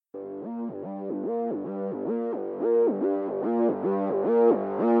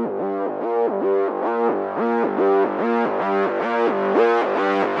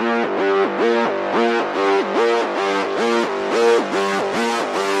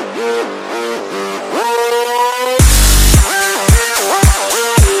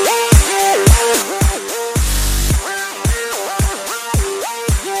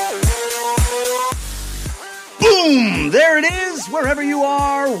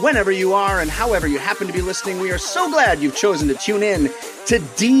whenever you are, and however you happen to be listening. We are so glad you've chosen to tune in to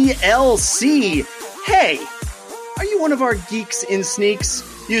DLC. Hey, are you one of our geeks in sneaks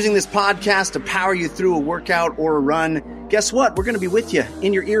using this podcast to power you through a workout or a run? Guess what? We're going to be with you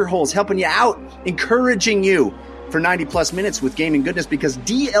in your ear holes, helping you out, encouraging you for 90 plus minutes with gaming goodness, because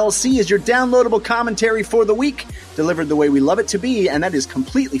DLC is your downloadable commentary for the week, delivered the way we love it to be, and that is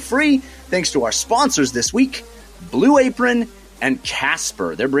completely free thanks to our sponsors this week, Blue Apron and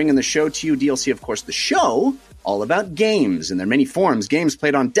Casper. They're bringing the show to you. DLC, of course, the show all about games in their many forms. Games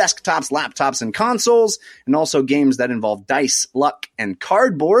played on desktops, laptops, and consoles, and also games that involve dice, luck, and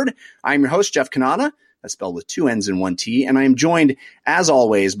cardboard. I'm your host, Jeff Cannata. That's spelled with 2 N's and 1 T. And I am joined, as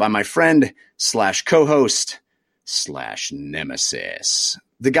always, by my friend / co-host / nemesis,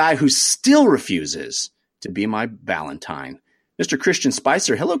 the guy who still refuses to be my Valentine, Mr. Christian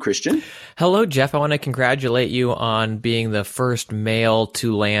Spicer. Hello, Christian. Hello, Jeff. I want to congratulate you on being the first male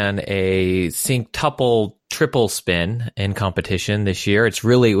to land a synctuple triple spin in competition this year. It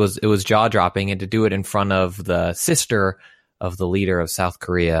was jaw-dropping, and to do it in front of the sister of the leader of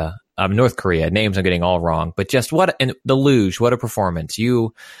North Korea. Names I'm getting all wrong, but just the luge, what a performance.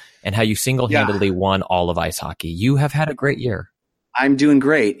 You and how you single-handedly won all of ice hockey. You have had a great year. I'm doing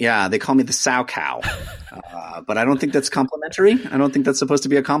great. Yeah, they call me the sow cow, but I don't think that's complimentary. I don't think that's supposed to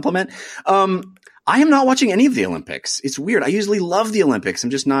be a compliment. I am not watching any of the Olympics. It's weird. I usually love the Olympics. I'm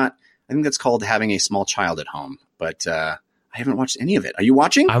just not. I think that's called having a small child at home, but I haven't watched any of it. Are you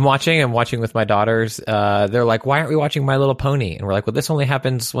watching? I'm watching with my daughters. They're like, why aren't we watching My Little Pony? And we're like, well, this only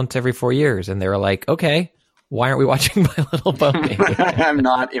happens once every 4 years. And they were like, okay, why aren't we watching My Little Pony? I'm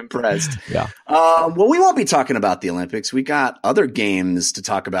not impressed. Yeah. Well, we won't be talking about the Olympics. We got other games to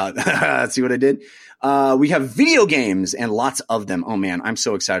talk about. See what I did? We have video games and lots of them. Oh man, I'm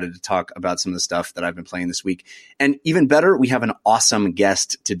so excited to talk about some of the stuff that I've been playing this week. And even better, we have an awesome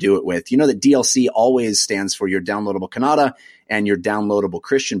guest to do it with. You know that DLC always stands for your downloadable Cannata and your downloadable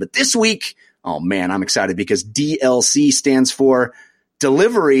Christian. But this week, oh man, I'm excited because DLC stands for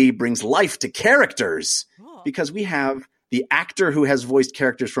Delivery Brings Life to Characters. Because we have the actor who has voiced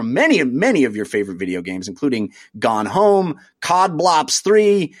characters from many of your favorite video games, including Gone Home, COD Blops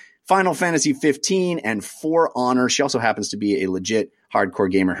 3, Final Fantasy 15, and For Honor. She also happens to be a legit hardcore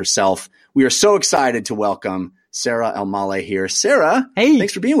gamer herself. We are so excited to welcome Sarah El-Maleh here. Sarah, hey,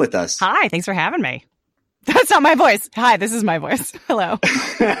 thanks for being with us. Hi, thanks for having me. That's not my voice. Hi, this is my voice. Hello.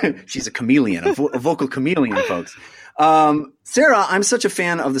 She's a chameleon, a vocal chameleon, folks. Sarah, I'm such a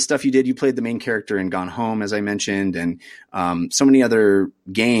fan of the stuff you did. You played the main character in Gone Home, as I mentioned, and so many other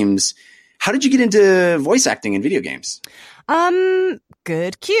games. How did you get into voice acting in video games?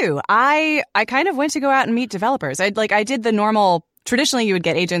 Good cue. I kind of went to go out and meet developers. I did the normal. Traditionally, you would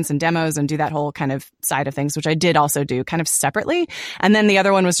get agents and demos and do that whole kind of side of things, which I did also do kind of separately. And then the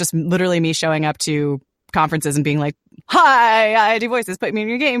other one was just literally me showing up to conferences and being like, hi, I do voices, put me in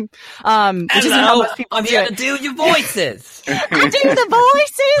your game. Which isn't how most people I'm here to do your voices. I do the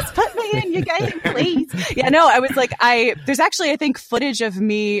voices, put me in your game, please. Yeah, no, I was like, there's actually, I think, footage of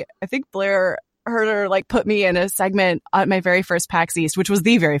me, I think Blair Herter put me in a segment at my very first PAX East, which was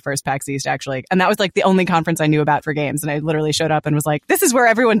the very first PAX East, actually. And that was the only conference I knew about for games. And I literally showed up and was like, this is where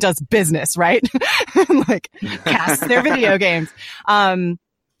everyone does business, right? Casts their video games.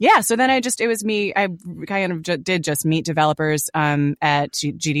 Yeah, so then it was me. I kind of did just meet developers at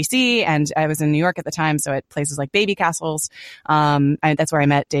GDC, and I was in New York at the time, so at places like Baby Castles. That's where I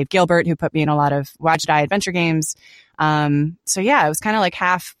met Dave Gilbert, who put me in a lot of Watch Die adventure games. So yeah, it was kind of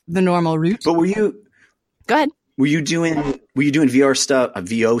half the normal route. But go ahead. Were you doing VO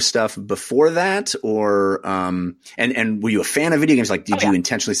stuff before that, or and were you a fan of video games? Did you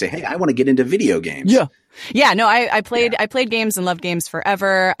intentionally say, "Hey, I want to get into video games"? Yeah. No, I played games and loved games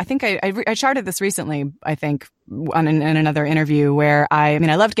forever. I think I charted this recently. I think in another interview where I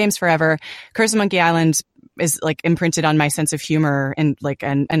loved games forever. Curse of Monkey Island is imprinted on my sense of humor, and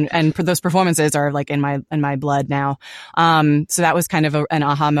those performances are in my blood now. So that was kind of an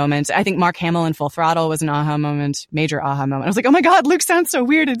aha moment. I think Mark Hamill in Full Throttle was an aha moment, major aha moment. I was like, oh my God, Luke sounds so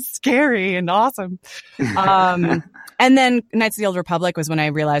weird and scary and awesome. And then Knights of the Old Republic was when I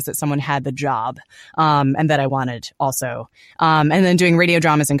realized that someone had the job, and that I wanted also. And then doing radio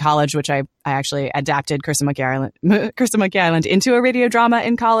dramas in college, which I actually adapted Curse of Monkey Island into a radio drama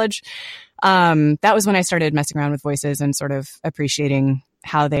in college. That was when I started messing around with voices and sort of appreciating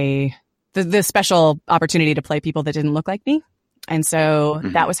how the special opportunity to play people that didn't look like me. And so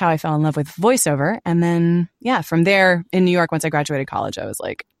that was how I fell in love with voiceover. And then, yeah, from there in New York, once I graduated college, I was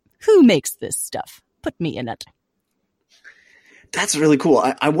like, who makes this stuff? Put me in it. That's really cool.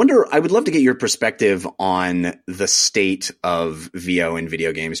 I wonder, I would love to get your perspective on the state of VO in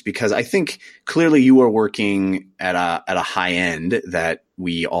video games, because I think clearly you are working at a high end that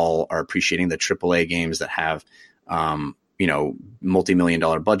we all are appreciating, the AAA games that have,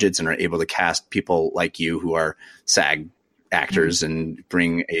 multi-million-dollar budgets and are able to cast people like you who are SAG actors and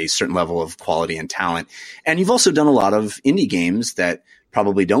bring a certain level of quality and talent. And you've also done a lot of indie games that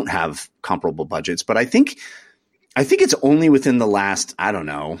probably don't have comparable budgets, but I think it's only within the last,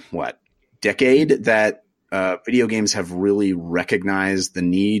 decade that video games have really recognized the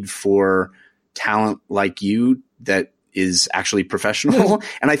need for talent like you that is actually professional.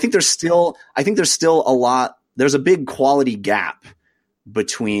 And I think there's still there's a big quality gap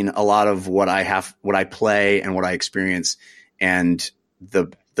between a lot of what I play and what I experience and the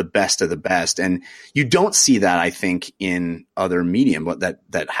best of the best. And you don't see that, I think, in other medium, but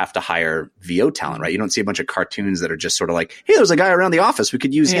that have to hire VO talent, right? You don't see a bunch of cartoons that are just sort of like, hey, there's a guy around the office, we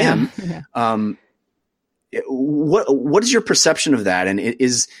could use him. Yeah. What is your perception of that? And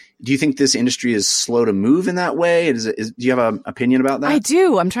do you think this industry is slow to move in that way? Do you have an opinion about that? I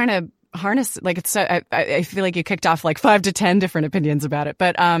do. I'm trying to harness, I feel like you kicked off like 5 to 10 different opinions about it.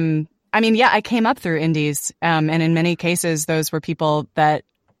 But, I came up through indies. And in many cases, those were people that,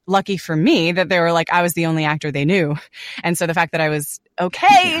 lucky for me, that they were like, I was the only actor they knew. And so the fact that I was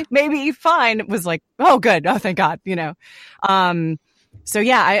okay, maybe fine, was like, oh, good. Oh, thank God, I'm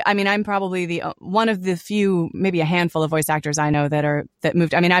probably one of the few, maybe a handful of voice actors I know that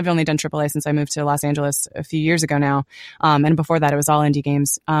moved. I've only done AAA since I moved to Los Angeles a few years ago now. And before that, it was all indie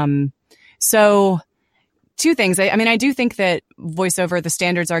games. So two things. I do think that voiceover, the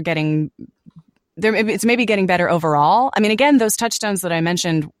standards are it's maybe getting better overall. Again, those touchstones that I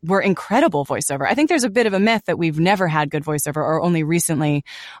mentioned were incredible voiceover. I think there's a bit of a myth that we've never had good voiceover or only recently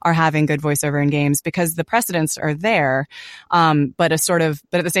are having good voiceover in games because the precedents are there. But at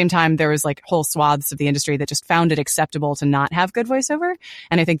the same time, there was like whole swaths of the industry that just found it acceptable to not have good voiceover.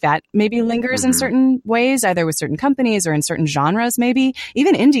 And I think that maybe lingers in certain ways, either with certain companies or in certain genres, maybe.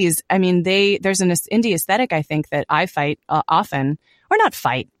 Even indies, there's an indie aesthetic, I think, that I fight often. Or not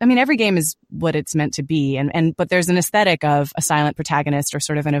fight. Every game is what it's meant to be. But there's an aesthetic of a silent protagonist or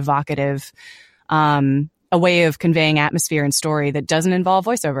sort of an evocative, a way of conveying atmosphere and story that doesn't involve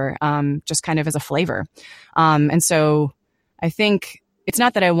voiceover, just kind of as a flavor. And so I think it's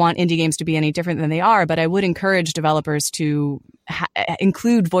not that I want indie games to be any different than they are, but I would encourage developers to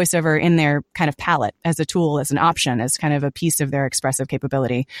include voiceover in their kind of palette as a tool, as an option, as kind of a piece of their expressive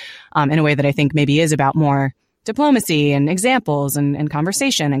capability, in a way that I think maybe is about more diplomacy and examples and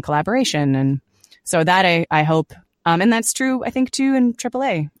conversation and collaboration. And so that I hope, and that's true, I think, too, in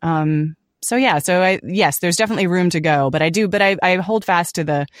AAA. Yes, there's definitely room to go, but I hold fast to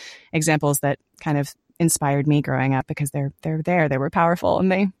the examples that kind of inspired me growing up because they're there, they were powerful,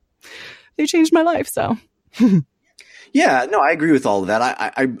 and they changed my life. So. Yeah, no, I agree with all of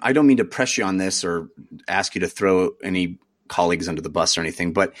that. I don't mean to press you on this or ask you to throw any colleagues under the bus or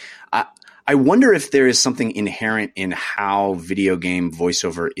anything, but I wonder if there is something inherent in how video game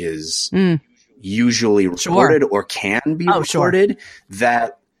voiceover is usually recorded or can be recorded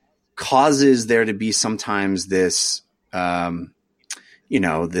that causes there to be sometimes this, this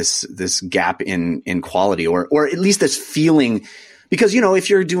gap in quality or at least this feeling, because, if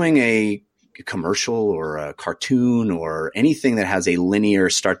you're doing a commercial or a cartoon or anything that has a linear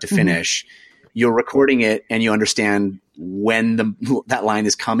start to finish, you're recording it and you understand when that line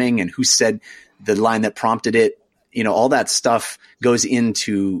is coming and who said the line that prompted it, all that stuff goes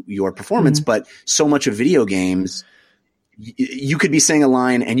into your performance. But so much of video games, you could be saying a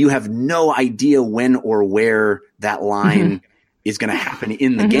line and you have no idea when or where that line is going to happen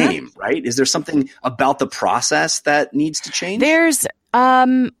in the game, right? Is there something about the process that needs to change? There's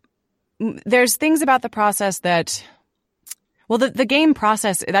things about the process that, well, the game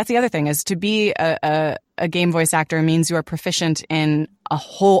process, that's the other thing, is to be a game voice actor means you are proficient in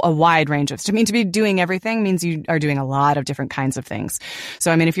a wide range of, to be doing everything means you are doing a lot of different kinds of things.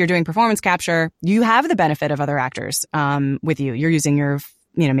 So, if you're doing performance capture, you have the benefit of other actors, with you. You're using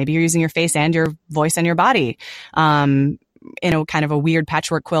maybe you're using your face and your voice and your body, in a kind of a weird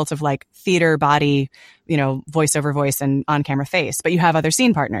patchwork quilt of like theater body, voice over voice and on camera face, but you have other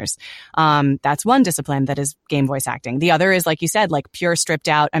scene partners. That's one discipline that is game voice acting. The other is, like you said, like pure stripped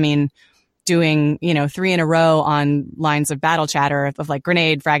out. Doing, 3 in a row on lines of battle chatter of like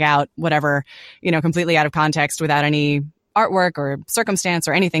grenade, frag out, whatever, completely out of context without any artwork or circumstance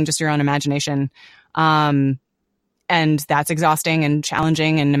or anything, just your own imagination. And that's exhausting and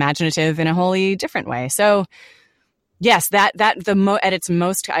challenging and imaginative in a wholly different way. So yes, at its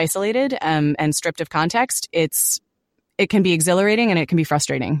most isolated, and stripped of context, it's it can be exhilarating and it can be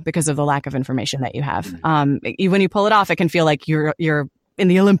frustrating because of the lack of information that you have. When you pull it off, it can feel like you're in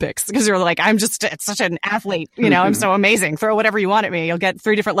the Olympics because you're like, it's such an athlete, I'm so amazing. Throw whatever you want at me. You'll get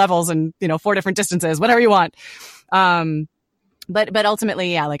 3 different levels and, 4 different distances, whatever you want. But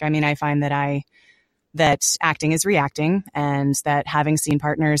ultimately, yeah, I find that acting is reacting, and that having scene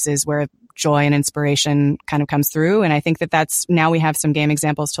partners is where joy and inspiration kind of comes through. And I think that's now we have some game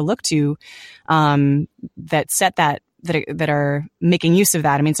examples to look to, that set that are making use of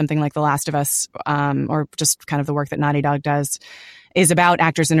that. I mean, something like The Last of Us, or just kind of the work that Naughty Dog does, is about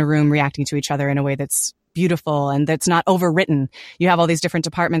actors in a room reacting to each other in a way that's beautiful and that's not overwritten. You have all these different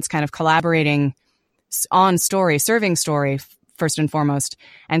departments kind of collaborating on story, serving story first and foremost.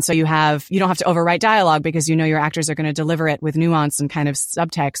 And so you don't have to overwrite dialogue because your actors are going to deliver it with nuance and kind of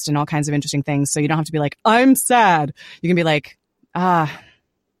subtext and all kinds of interesting things. So you don't have to be like, I'm sad. You can be like,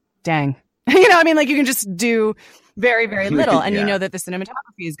 dang. You can just do very, very little. And you know that the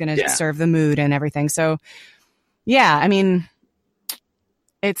cinematography is going to serve the mood and everything. So yeah,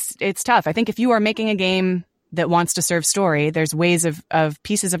 it's tough. I think if you are making a game that wants to serve story, there's ways of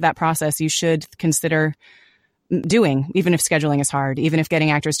pieces of that process you should consider doing, even if scheduling is hard, even if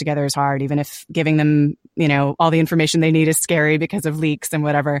getting actors together is hard, even if giving them, all the information they need is scary because of leaks and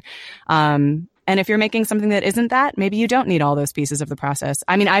whatever. And if you're making something that isn't that, maybe you don't need all those pieces of the process.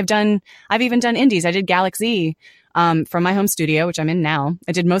 I've even done indies. I did Galaxy from my home studio, which I'm in now.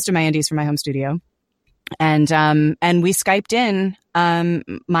 I did most of my indies from my home studio. And we Skyped in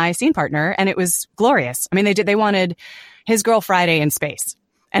my scene partner, and it was glorious. They wanted His Girl Friday in space.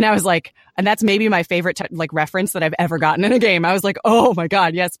 And I was like, and that's maybe my favorite reference that I've ever gotten in a game. I was like, oh my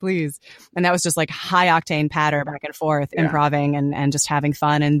God, yes, please. And that was just like high octane patter back and forth, improving and just having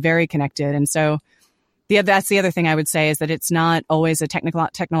fun and very connected. And so that's the other thing I would say is that it's not always a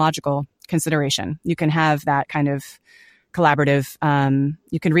technological consideration. You can have that kind of collaborative,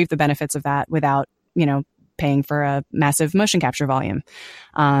 you can reap the benefits of that without, paying for a massive motion capture volume.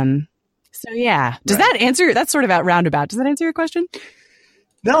 So yeah, that answer, that's sort of roundabout. Does that answer your question?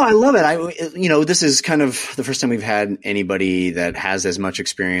 No, I love it. This is kind of the first time we've had anybody that has as much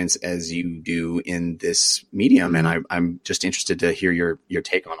experience as you do in this medium. And I'm just interested to hear your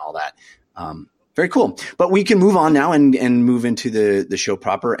take on all that. Very cool. But we can move on now and move into the show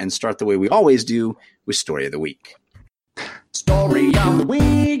proper and start the way we always do with Story of the Week. Story of the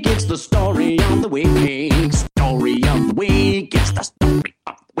week, it's the story of the week. Story of the week, it's the story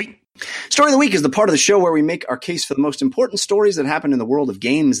of the week. Story of the Week is the part of the show where we make our case for the most important stories that happened in the world of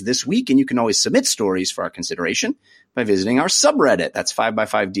games this week, and you can always submit stories for our consideration by visiting our subreddit. That's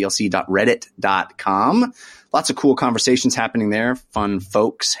 5x5dlc.reddit.com. Lots of cool conversations happening there, fun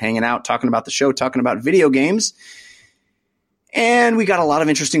folks hanging out, talking about the show, talking about video games. And we got a lot of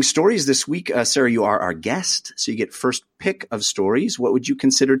interesting stories this week. Sarah, you are our guest, so you get first pick of stories. What would you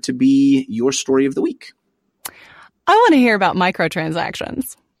consider to be your story of the week? I want to hear about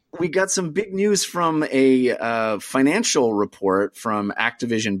microtransactions. We got some big news from a financial report from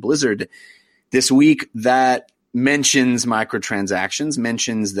Activision Blizzard this week that mentions microtransactions,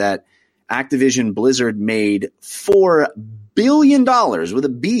 mentions that Activision Blizzard made $4 billion with a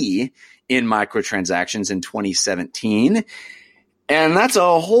B in microtransactions in 2017. And that's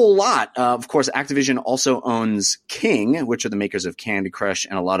a whole lot. Of course, Activision also owns King, which are the makers of Candy Crush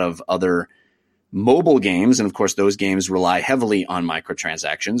and a lot of other mobile games. And of course, those games rely heavily on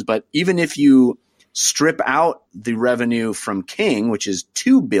microtransactions. But even if you strip out the revenue from King, which is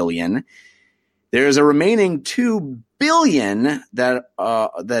 $2 billion, there's a remaining $2 billion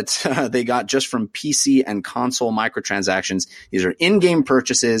that they got just from PC and console microtransactions. These are in-game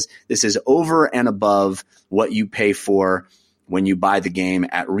purchases. This is over and above what you pay for when you buy the game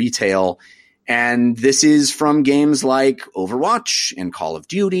at retail. And this is from games like Overwatch and Call of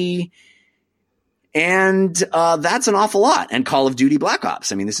Duty. And that's an awful lot. And Call of Duty Black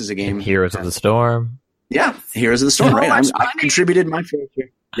Ops. I mean, this is a game. And Heroes of the Storm. Yeah, Heroes of the Storm, right? I contributed my fair share.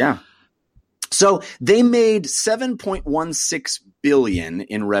 Yeah. So they made $7.16 billion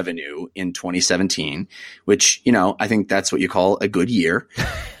in revenue in 2017, which, I think that's what you call a good year.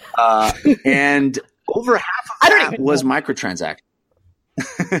 And over half of that was microtransaction.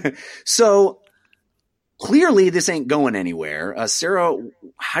 So clearly this ain't going anywhere. Sarah,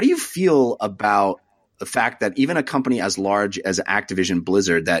 how do you feel about the fact that even a company as large as Activision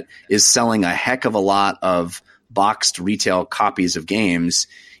Blizzard that is selling a heck of a lot of boxed retail copies of games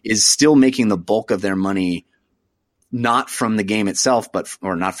is still making the bulk of their money not from the game itself,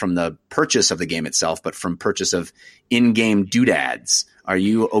 or not from the purchase of the game itself, but from purchase of in-game doodads? Are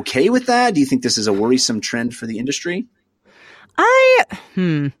you okay with that? Do you think this is a worrisome trend for the industry?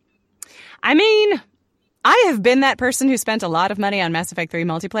 I mean, I have been that person who spent a lot of money on Mass Effect 3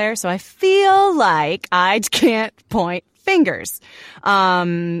 multiplayer, so I feel like I can't point fingers.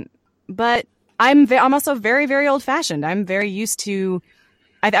 But I'm also very, very old fashioned. I'm very used to,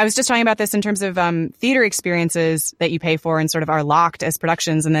 I was just talking about this in terms of theater experiences that you pay for and sort of are locked as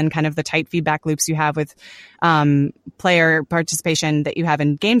productions, and then kind of the tight feedback loops you have with player participation that you have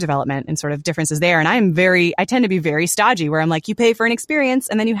in game development and sort of differences there. And I tend to be very stodgy, where I'm like, you pay for an experience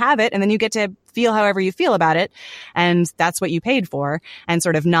and then you have it and then you get to feel however you feel about it. And that's what you paid for, and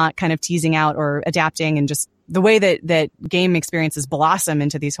sort of not kind of teasing out or adapting, and just the way that game experiences blossom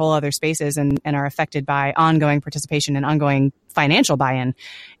into these whole other spaces and are affected by ongoing participation and ongoing financial buy-in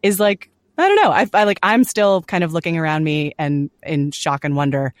is like, I don't know. I'm still kind of looking around me and in shock and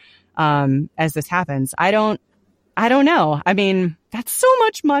wonder, as this happens. I don't know. I mean, that's so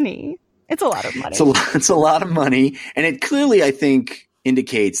much money. It's a lot of money. It's a lot of money. And it clearly, I think,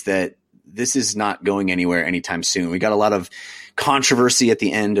 indicates that this is not going anywhere anytime soon. We got a lot of controversy at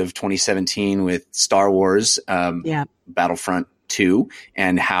the end of 2017 with Star Wars, Battlefront 2,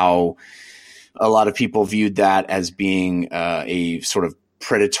 and how a lot of people viewed that as being a sort of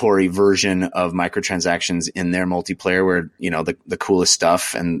predatory version of microtransactions in their multiplayer, where, the coolest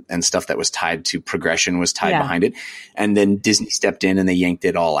stuff and stuff that was tied to progression was tied behind it. And then Disney stepped in and they yanked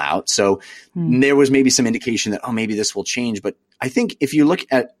it all out. So there was maybe some indication that, maybe this will change. But I think if you look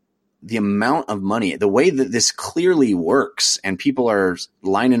at the amount of money, the way that this clearly works, and people are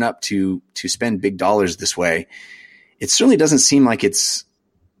lining up to spend big dollars this way, it certainly doesn't seem like it's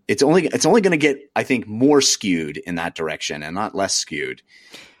only going to get, I think, more skewed in that direction and not less skewed.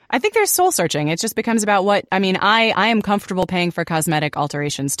 I think there's soul searching. It just becomes about I am comfortable paying for cosmetic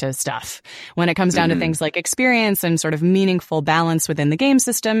alterations to stuff. When it comes down to things like experience and sort of meaningful balance within the game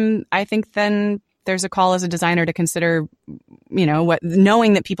system, I think then there's a call as a designer to consider,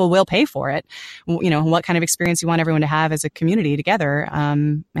 knowing that people will pay for it, what kind of experience you want everyone to have as a community together,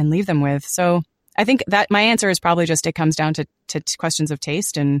 and leave them with. So I think that my answer is probably just, it comes down to questions of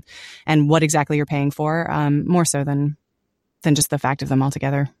taste and what exactly you're paying for, more so than just the fact of them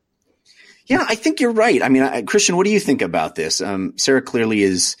altogether. Yeah, I think you're right. I mean, Christian, what do you think about this? Sarah clearly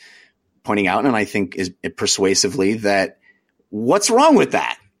is pointing out, and I think is persuasively, that what's wrong with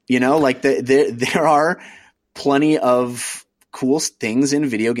that? There are plenty of cool things in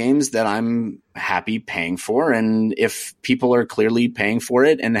video games that I'm happy paying for. And if people are clearly paying for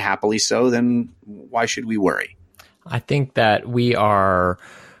it, and happily so, then why should we worry? I think that we are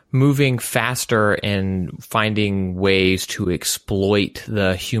moving faster and finding ways to exploit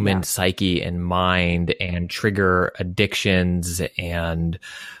the human psyche and mind and trigger addictions and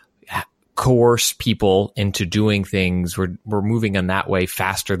coerce people into doing things. We're moving in that way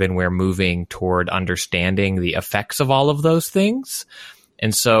faster than we're moving toward understanding the effects of all of those things.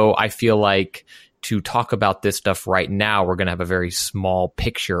 And so I feel like to talk about this stuff right now, we're going to have a very small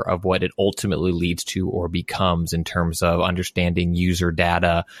picture of what it ultimately leads to or becomes in terms of understanding user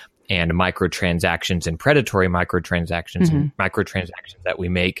data and microtransactions and predatory microtransactions and microtransactions that we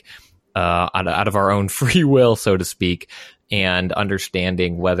make out of our own free will, so to speak, and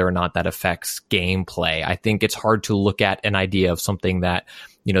understanding whether or not that affects gameplay. I think it's hard to look at an idea of something that,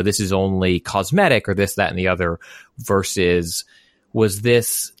 this is only cosmetic or this, that, and the other, versus does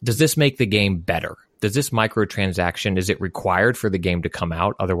this make the game better? Does this microtransaction, is it required for the game to come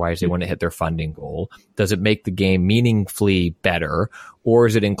out? Otherwise, they wouldn't hit their funding goal. Does it make the game meaningfully better? Or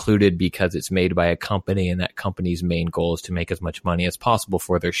is it included because it's made by a company and that company's main goal is to make as much money as possible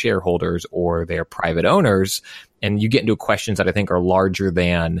for their shareholders or their private owners? And you get into questions that I think are larger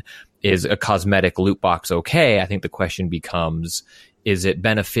than, is a cosmetic loot box okay? I think the question becomes, is it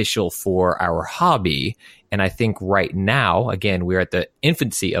beneficial for our hobby? And I think right now, again, we're at the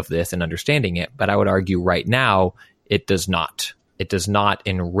infancy of this and understanding it, but I would argue right now, it does not. It does not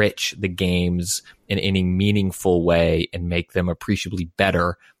enrich the games in any meaningful way and make them appreciably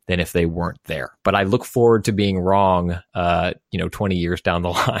better than if they weren't there. But I look forward to being wrong, 20 years down the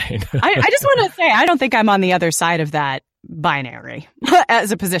line. I just want to say, I don't think I'm on the other side of that binary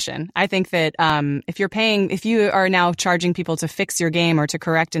as a position. I think that if you are now charging people to fix your game or to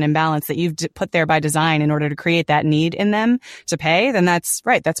correct an imbalance that you've put there by design in order to create that need in them to pay, then that's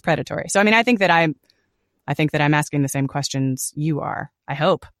right. That's predatory. So, I mean, I think that I'm asking the same questions you are. I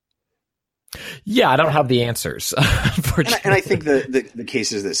hope. Yeah, I don't have the answers. And I think the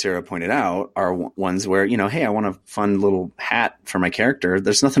cases that Sarah pointed out are ones where, hey, I want a fun little hat for my character.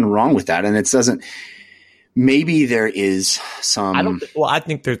 There's nothing wrong with that. And it doesn't. Maybe there is some. I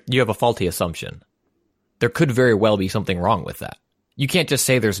think you have a faulty assumption. There could very well be something wrong with that. you can't just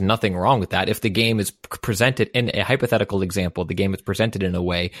say there's nothing wrong with that. If the game is presented in a hypothetical example, the game is presented in a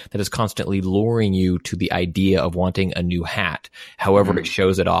way that is constantly luring you to the idea of wanting a new hat. However, it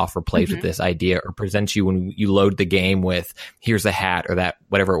shows it off or plays with this idea or presents you when you load the game with here's a hat or that,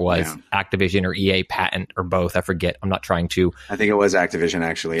 whatever it was, Activision or EA patent or both. I forget. I'm not trying to. I think it was Activision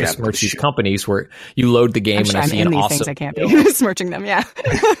actually. Besmirch these companies where you load the game and I see an awesome. Things I can't be besmirching them. Yeah.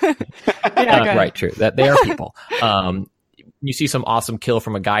 Right. True. That they are people. You see some awesome kill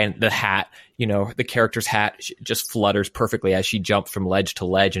from a guy in the hat, the character's hat just flutters perfectly as she jumps from ledge to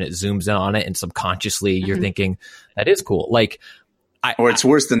ledge and it zooms in on it. And subconsciously you're thinking that is cool. Or it's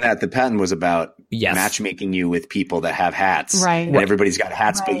worse than that. The patent was about matchmaking you with people that have hats. Right. And everybody's got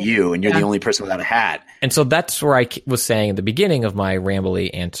hats but you, and you're the only person without a hat. And so that's where I was saying at the beginning of my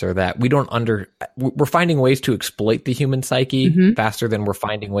rambly answer that we're finding ways to exploit the human psyche faster than we're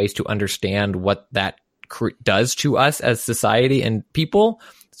finding ways to understand what that does to us as society and people.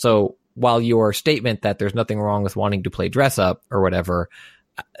 So while your statement that there's nothing wrong with wanting to play dress up or whatever,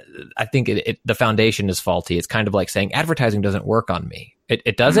 I think the foundation is faulty. It's kind of like saying advertising doesn't work on me.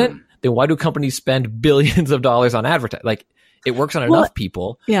 It doesn't? Then why do companies spend billions of dollars on advertising? It works on enough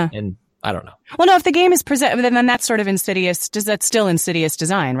people. Yeah. And I don't know. Well, no, if the game is then that's sort of insidious. That's still insidious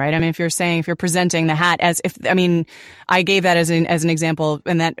design, right? I mean, if you're presenting the hat I gave that as an example,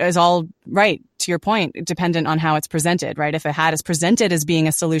 and that is all right to your point, dependent on how it's presented, right? If a hat is presented as being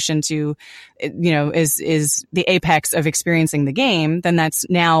a solution to, is the apex of experiencing the game, then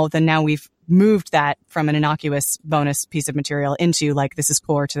now we've moved that from an innocuous bonus piece of material into this is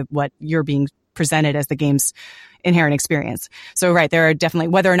core to what you're being presented as the game's inherent experience. So, right, there are definitely,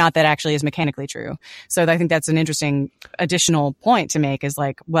 whether or not that actually is mechanically true. So I think that's an interesting additional point to make is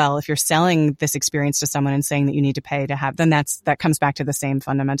if you're selling this experience to someone and saying that you need to pay to have, then that comes back to the same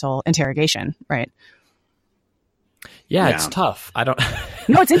fundamental interrogation, right? Yeah. It's tough. I don't.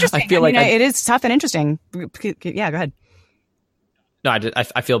 No, it's interesting. I feel it is tough and interesting. Yeah, go ahead. No,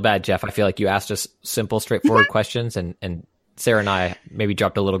 I feel bad, Jeff. I feel like you asked us simple, straightforward questions and Sarah and I maybe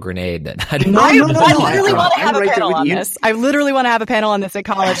dropped a little grenade that I didn't know. I literally want to have a panel on this. I literally want to have a panel on this at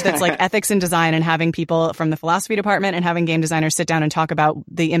college that's ethics in design and having people from the philosophy department and having game designers sit down and talk about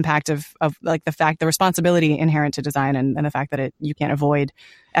the impact of the responsibility inherent to design and the fact that you can't avoid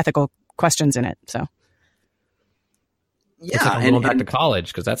ethical questions in it. So. Yeah, I'm going back to college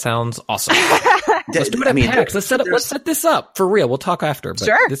because that sounds awesome. Let's do it at PAX. Let's set this up for real. We'll talk after. But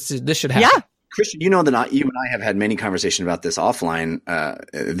sure. This should happen. Yeah. Christian, you know that you and I have had many conversations about this offline.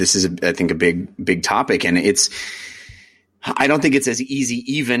 This is, I think, a big topic, and I don't think it's as easy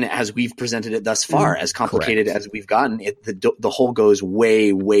even as we've presented it thus far, as complicated as we've gotten. The whole goes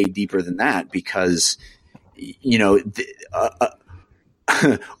way, way deeper than that because,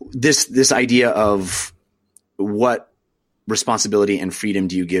 this idea of what responsibility and freedom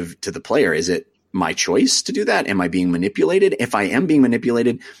do you give to the player? Is it my choice to do that? Am I being manipulated? If I am being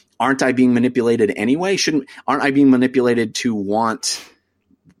manipulated, aren't I being manipulated anyway? Aren't I being manipulated to want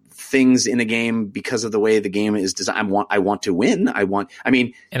things in a game because of the way the game is designed? I want to win. And I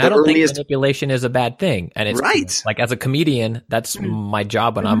don't think manipulation is a bad thing. And it's right. As a comedian, that's my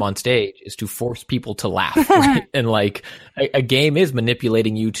job when I'm on stage is to force people to laugh. Right? And a game is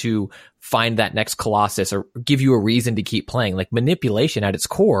manipulating you to find that next Colossus or give you a reason to keep playing. Manipulation at its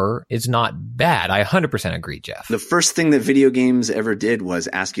core is not bad. I 100% agree, Jeff. The first thing that video games ever did was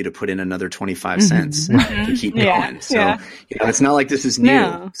ask you to put in another 25 cents to keep going. So, it's not like this is new.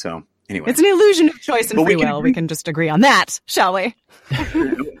 No. So anyway. It's an illusion of choice and free will. We can just agree on that, shall we?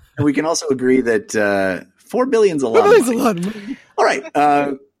 And we can also agree that $4 billion is a lot of money. All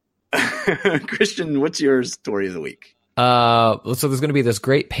right. Christian, what's your story of the week? So there's going to be this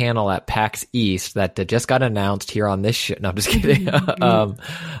great panel at PAX East that just got announced here on this show. No, I'm just kidding.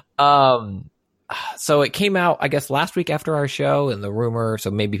 So it came out, I guess, last week after our show and the rumor.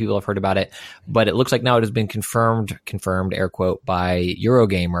 So maybe people have heard about it, but it looks like now it has been confirmed, air quote, by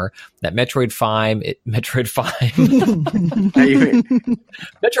Eurogamer that Metroid's fine, guys.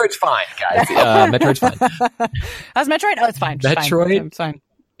 Metroid's fine. How's Metroid? Oh, it's fine. Metroid.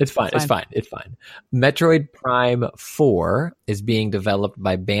 It's fine. It's fine. Metroid Prime 4 is being developed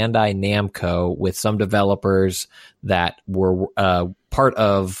by Bandai Namco with some developers that were part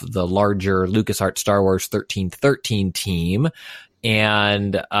of the larger LucasArts Star Wars 1313 team.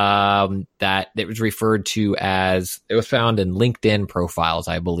 And that it was referred to as, it was found in LinkedIn profiles,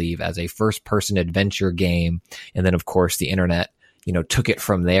 I believe, as a first-person adventure game. And then, of course, the internet, took it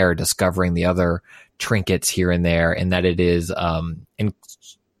from there, discovering the other trinkets here and there, and that it is in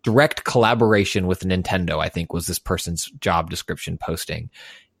direct collaboration with Nintendo, I think was this person's job description posting.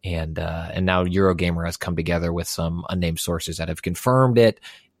 And now Eurogamer has come together with some unnamed sources that have confirmed it,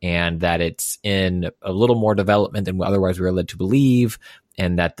 and that it's in a little more development than otherwise we were led to believe,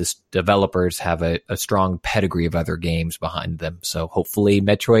 and that the developers have a strong pedigree of other games behind them. So hopefully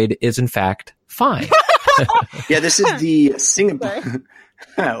Metroid is in fact fine. Yeah, this is the Singapore.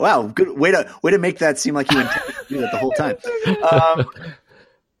 Wow, good way to make that seem like you intended to do that the whole time.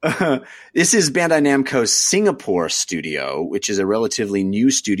 This is Bandai Namco's Singapore studio, which is a relatively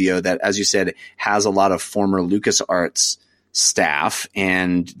new studio that, as you said, has a lot of former LucasArts staff,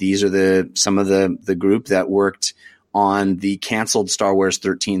 and these are some of the group that worked on the canceled Star Wars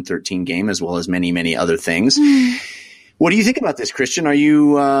 1313 game, as well as many, many other things. What do you think about this, Christian? Are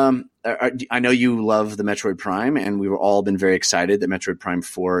you? I know you love the Metroid Prime, and we've all been very excited that Metroid Prime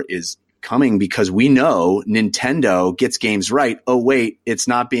 4 is coming, because we know Nintendo gets games right. Oh, wait, it's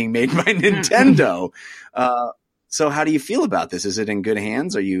not being made by Nintendo. So how do you feel about this? Is it in good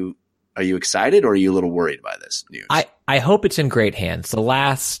hands? Are you excited, or are you a little worried by this news? I hope it's in great hands. The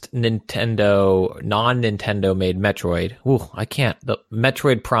last non-Nintendo made Metroid, the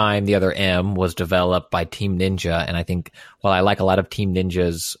Metroid Prime, the other M, was developed by Team Ninja. And I think, while I like a lot of Team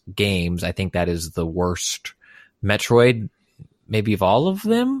Ninja's games, I think that is the worst Metroid, maybe of all of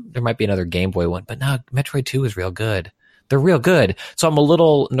them. There might be another Game Boy one, but no, Metroid 2 is real good. They're real good. So I'm a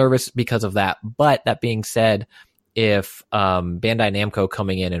little nervous because of that. But that being said, if Bandai Namco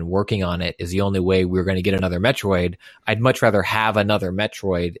coming in and working on it is the only way we're going to get another Metroid, I'd much rather have another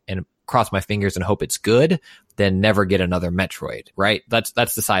Metroid and cross my fingers and hope it's good than never get another Metroid, right? That's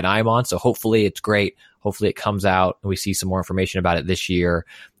the side I'm on. So hopefully it's great. Hopefully it comes out and we see some more information about it this year.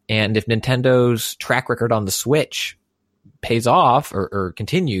 And if Nintendo's track record on the Switch pays off or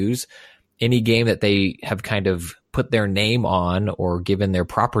continues, any game that they have kind of put their name on or given their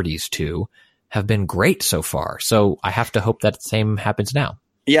properties to have been great so far. So I have to hope that the same happens now.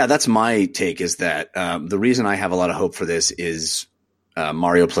 Yeah, that's my take, is that the reason I have a lot of hope for this is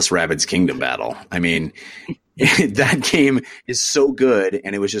Mario plus Rabbids Kingdom Battle. I mean, that game is so good,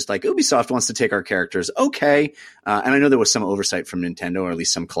 and it was just like, Ubisoft wants to take our characters. Okay. And I know there was some oversight from Nintendo, or at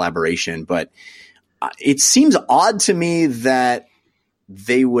least some collaboration, but it seems odd to me that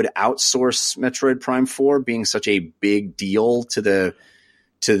they would outsource Metroid Prime 4 being such a big deal to the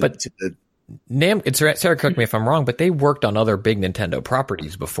Sarah, correct me if I'm wrong, but they worked on other big Nintendo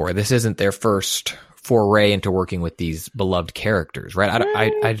properties before. This isn't their first foray into working with these beloved characters, right?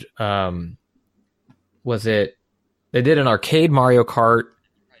 Was it? They did an arcade Mario Kart,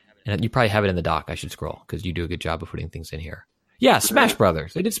 and you probably have it in the doc. I should scroll because you do a good job of putting things in here. Yeah, Smash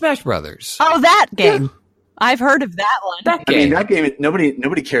Brothers. They did Smash Brothers. Oh, that game. Yeah. I've heard of that one. That game.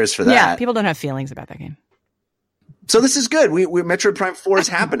 Nobody cares for that. Yeah, people don't have feelings about that game. So this is good. Metroid Prime 4 is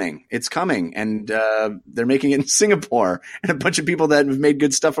happening. It's coming, and they're making it in Singapore, and a bunch of people that have made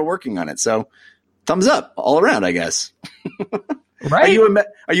good stuff are working on it. So thumbs up all around, I guess. Right?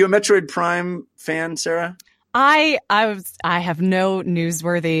 Are you a Metroid Prime fan, Sarah? I have no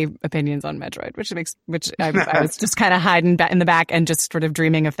newsworthy opinions on Metroid, which I was just kind of hiding in the back and just sort of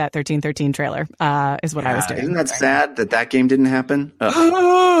dreaming of that 1313 trailer is what I was doing. Isn't that sad that game didn't happen? Ugh.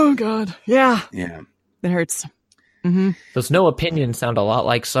 Oh God, yeah, it hurts. Mm-hmm. Those no opinions sound a lot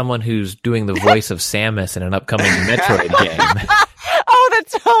like someone who's doing the voice of Samus in an upcoming Metroid game.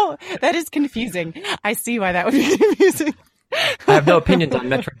 That is confusing. I see why that would be confusing. I have no opinions on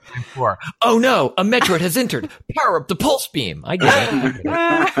Metroid Prime 4. Oh no, a Metroid has entered. Power up the pulse beam. I get it.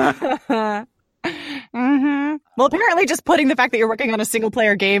 Mm-hmm. Well, apparently just putting the fact that you're working on a single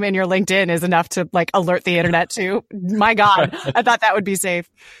player game in your LinkedIn is enough to alert the internet to. My God, I thought that would be safe.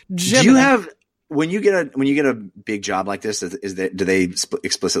 Do you have, when you get a big job like this, do they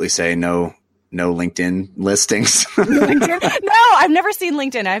explicitly say no LinkedIn listings? No, I've never seen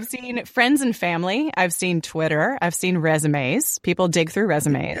LinkedIn. I've seen friends and family. I've seen Twitter. I've seen resumes. People dig through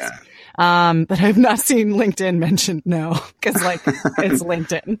resumes. Yeah. But I've not seen LinkedIn mentioned. No, because it's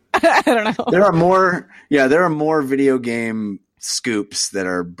LinkedIn. I don't know. There are more video game scoops that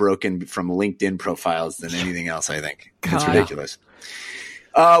are broken from LinkedIn profiles than anything else. I think it's ridiculous.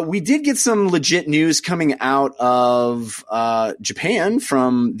 We did get some legit news coming out of Japan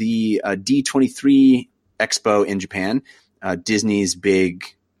from the D23 Expo in Japan, Disney's big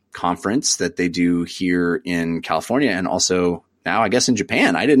conference that they do here in California and also now, I guess, in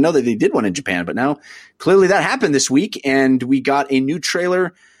Japan. I didn't know that they did one in Japan, but now clearly that happened this week, and we got a new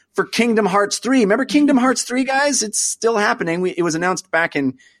trailer for Kingdom Hearts 3. Remember Kingdom Hearts 3, guys? It's still happening. It was announced back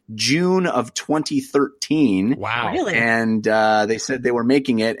in June of 2013. Wow. Really? And they said they were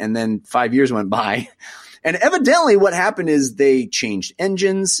making it, and then 5 years went by. And evidently what happened is they changed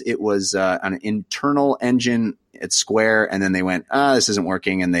engines. It was an internal engine at Square, and then they went, this isn't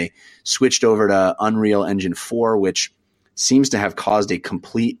working, and they switched over to Unreal Engine 4, which seems to have caused a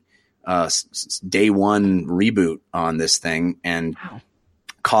complete day one reboot on this thing, and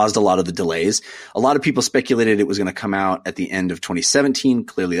caused a lot of the delays. A lot of people speculated it was going to come out at the end of 2017.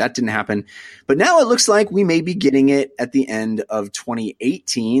 Clearly that didn't happen. But now it looks like we may be getting it at the end of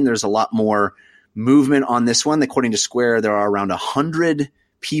 2018. There's a lot more movement on this one. According to Square, there are around 100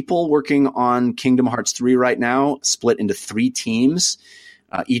 people working on Kingdom Hearts 3 right now, split into 3 teams,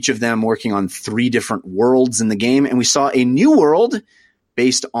 each of them working on 3 different worlds in the game. And we saw a new world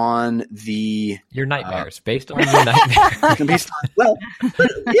based on your nightmares, based on your nightmares.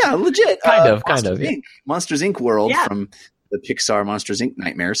 Yeah, legit. kind of. Inc. Monsters Inc. world from the Pixar Monsters Inc.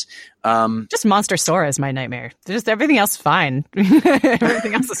 nightmares. Just Monster Sora is my nightmare. Just everything else fine.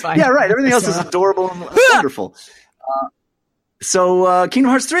 Everything else is fine. Yeah, right. Everything else is adorable and wonderful. So Kingdom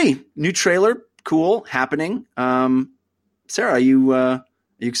Hearts 3, new trailer, cool, happening. Sarah, are you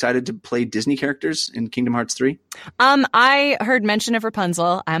excited to play Disney characters in Kingdom Hearts 3? I heard mention of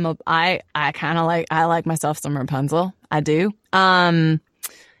Rapunzel. I like myself some Rapunzel. I do.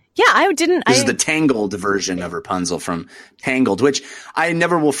 This is the Tangled version of Rapunzel from Tangled, which I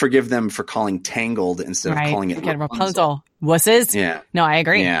never will forgive them for calling Tangled instead of calling it Rapunzel. Wusses? Yeah. No, I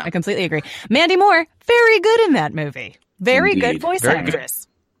agree. Yeah. I completely agree. Mandy Moore, very good in that movie. Very Indeed. good voice actress.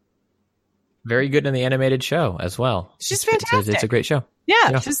 Very good in the animated show as well. She's fantastic. It's a great show.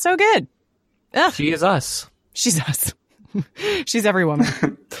 Yeah, she's so good. Ugh. She is us. She's us. She's every woman.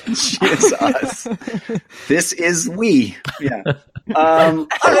 She is us. This is we. Yeah. All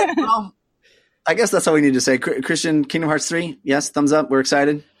right, well, I guess that's all we need to say. Christian, Kingdom Hearts 3, yes, thumbs up. We're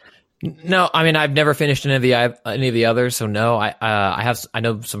excited. No, I mean, I've never finished any of the others, so no. I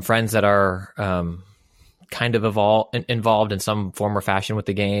know some friends that are kind of involved in some form or fashion with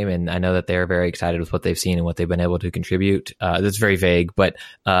the game, and I know that they're very excited with what they've seen and what they've been able to contribute. That's very vague, but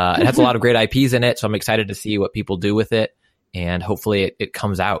it has a lot of great IPs in it, so I'm excited to see what people do with it, and hopefully it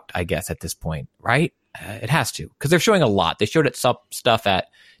comes out, I guess, at this point, right? It has to, because they're showing a lot. They showed it stuff at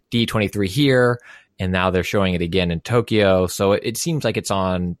D23 here, and now they're showing it again in Tokyo, so it seems like it's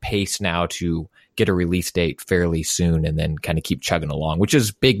on pace now to get a release date fairly soon and then kind of keep chugging along, which is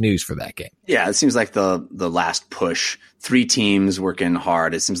big news for that game. Yeah, it seems like the last push. 3 teams working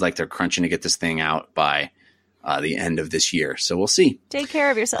hard. It seems like they're crunching to get this thing out by the end of this year. So we'll see. Take care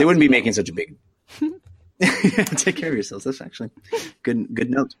of yourself. They wouldn't be making such a big... Take care of yourselves. That's actually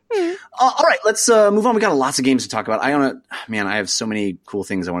good note. All right, let's move on. We got lots of games to talk about. I have so many cool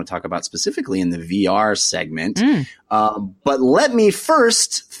things I want to talk about specifically in the VR segment. But let me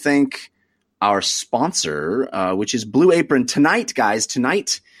first thank our sponsor, which is Blue Apron. Tonight,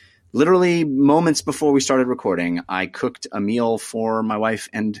 literally moments before we started recording, I cooked a meal for my wife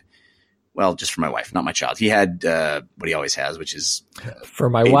and, well, just for my wife, not my child. He had what he always has, which is for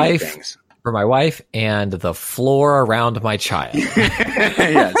my wife. For my wife and the floor around my child.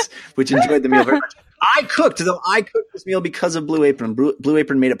 Yes, which enjoyed the meal very much. I cooked this meal because of Blue Apron. Blue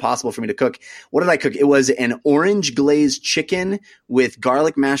Apron made it possible for me to cook. What did I cook? It was an orange glazed chicken with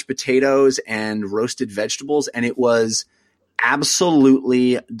garlic mashed potatoes and roasted vegetables, and it was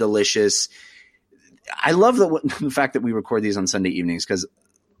absolutely delicious. I love the fact that we record these on Sunday evenings, because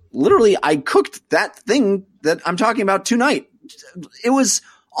literally I cooked that thing that I'm talking about tonight. It was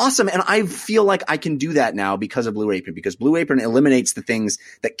awesome. And I feel like I can do that now because of Blue Apron, because Blue Apron eliminates the things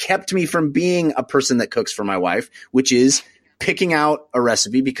that kept me from being a person that cooks for my wife, which is picking out a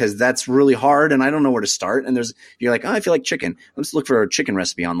recipe, because that's really hard and I don't know where to start. And you're like, I feel like chicken. Let's look for a chicken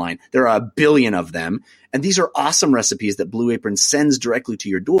recipe online. There are a billion of them. And these are awesome recipes that Blue Apron sends directly to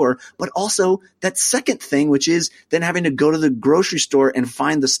your door. But also that second thing, which is then having to go to the grocery store and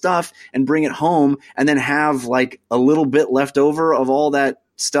find the stuff and bring it home and then have like a little bit left over of all that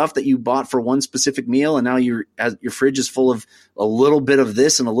stuff that you bought for one specific meal, and now your fridge is full of a little bit of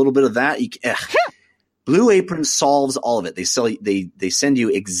this and a little bit of that. Blue Apron solves all of it. They send you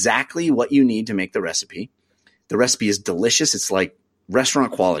exactly what you need to make the recipe. The recipe is delicious. It's like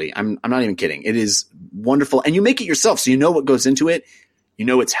restaurant quality. I'm not even kidding. It is wonderful, and you make it yourself, so you know what goes into it. You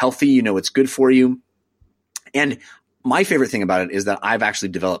know it's healthy. You know it's good for you. And my favorite thing about it is that I've actually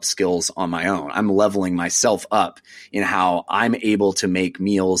developed skills on my own. I'm leveling myself up in how I'm able to make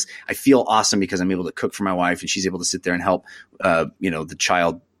meals. I feel awesome because I'm able to cook for my wife, and she's able to sit there and help, the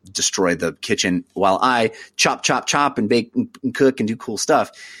child destroy the kitchen while I chop and bake and cook and do cool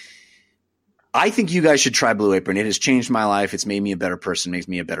stuff. I think you guys should try Blue Apron. It has changed my life. It's made me a better person, makes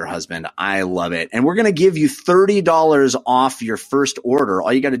me a better husband. I love it. And we're going to give you $30 off your first order.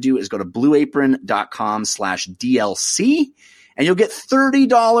 All you got to do is go to blueapron.com/DLC, and you'll get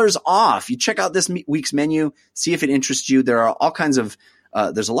 $30 off. You check out this week's menu, see if it interests you. There are all kinds of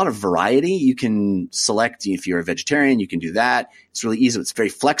there's a lot of variety. You can select if you're a vegetarian, you can do that. It's really easy. It's very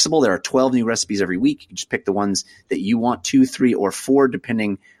flexible. There are 12 new recipes every week. You can just pick the ones that you want, 2, 3, or 4,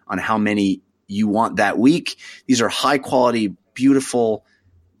 depending on how many you want that week. These are high quality, beautiful,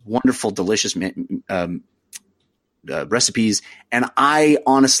 wonderful, delicious recipes. And I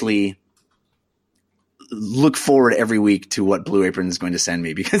honestly look forward every week to what Blue Apron is going to send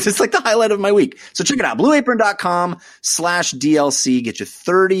me because it's like the highlight of my week. So check it out. BlueApron.com/DLC. Get you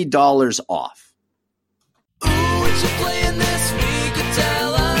 $30 off. Ooh, what you playing this week?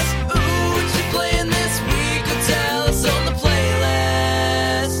 Tell us. Ooh, what you playing this week? Tell us on the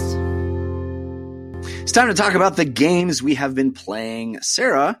playlist. It's time to talk about the games we have been playing.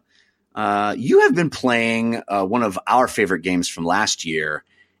 Sarah, you have been playing one of our favorite games from last year,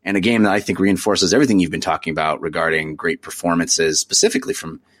 and a game that I think reinforces everything you've been talking about regarding great performances, specifically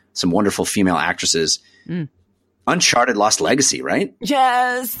from some wonderful female actresses. Uncharted Lost Legacy, right?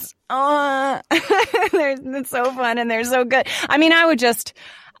 Yes. It's so fun and they're so good. I mean,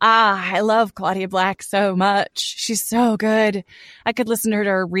 I love Claudia Black so much. She's so good. I could listen to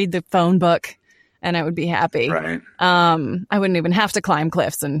her read the phone book and I would be happy. Right. I wouldn't even have to climb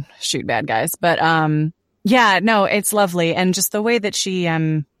cliffs and shoot bad guys. But yeah, no, it's lovely. And just the way that she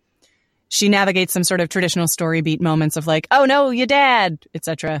navigates some sort of traditional story beat moments of like, oh no, your dad,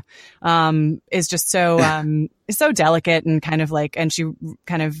 etc. Is just so is so delicate and kind of like, and she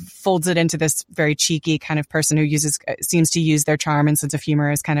kind of folds it into this very cheeky kind of person who seems to use their charm and sense of humor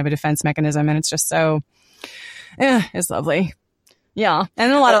as kind of a defense mechanism, and it's just so, it's lovely. Yeah,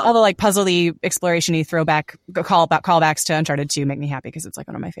 and a lot of other like puzzly, exploration-y callbacks to Uncharted 2 make me happy because it's like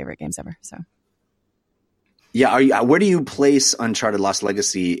one of my favorite games ever. So. Yeah, where do you place Uncharted Lost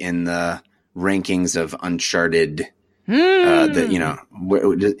Legacy in the rankings of Uncharted? I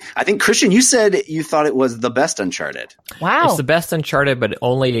think, Christian, you said you thought it was the best Uncharted. Wow, it's the best Uncharted, but it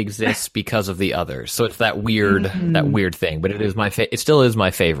only exists because of the others. So it's that weird thing. But it is it still is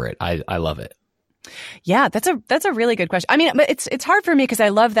my favorite. I love it. Yeah, that's a really good question. I mean, but it's hard for me because I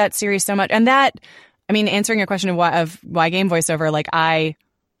love that series so much, and answering your question of why game voiceover, like I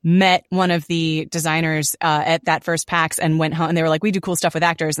met one of the designers at that first PAX and went home, and they were like, we do cool stuff with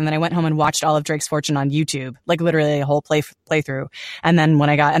actors. And then I went home and watched all of Drake's Fortune on YouTube, like literally a whole playthrough. And then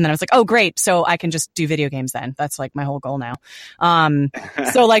I was like, oh great. So I can just do video games then. That's like my whole goal now.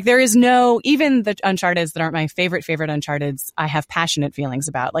 So like there is even the Uncharted's that aren't my favorite Uncharted's, I have passionate feelings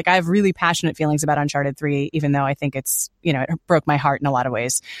about. Like I have really passionate feelings about Uncharted 3, even though I think it's, it broke my heart in a lot of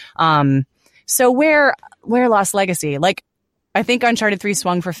ways. So where Lost Legacy, like, I think Uncharted 3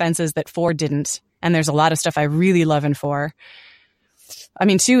 swung for fences that 4 didn't, and there's a lot of stuff I really love in 4. I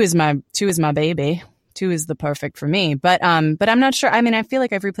mean, 2 is my baby. 2 is the perfect for me, but I'm not sure. I mean, I feel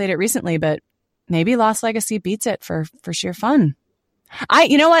like I've replayed it recently, but maybe Lost Legacy beats it for sheer fun.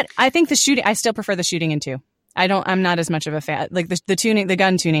 You know what? I think I still prefer the shooting in 2. I'm not as much of a fan. Like the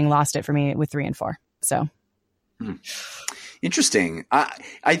gun tuning lost it for me with 3 and 4. So. Interesting.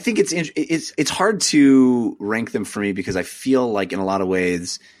 I think it's hard to rank them for me because I feel like in a lot of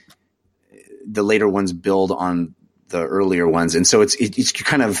ways the later ones build on the earlier ones, and so it's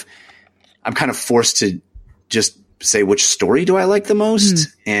I'm kind of forced to just say which story do I like the most,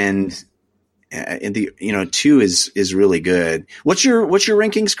 and 2 is really good. What's your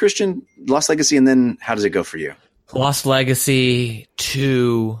rankings, Christian? Lost Legacy, and then how does it go for you? Lost Legacy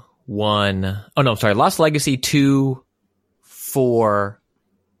 2, 1. Oh no, sorry. Lost Legacy 2. 4,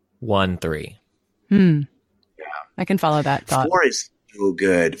 1, 3. Yeah, I can follow that thought. 4 is so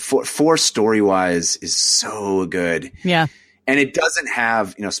good. 4 story-wise is so good. Yeah. And it doesn't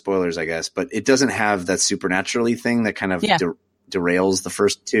have, spoilers, I guess, but it doesn't have that supernaturally thing that kind of derails the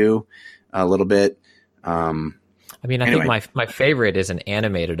first 2 a little bit. I think my favorite is an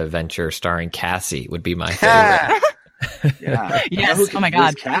animated adventure starring Cassie would be my favorite. Yeah. Yes. Oh my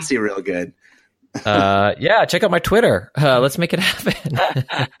God. Cassie real good. Check out my Twitter. Let's make it happen.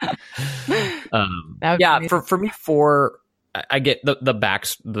 For me, 4, I get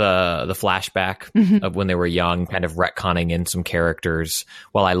the flashback of when they were young, kind of retconning in some characters.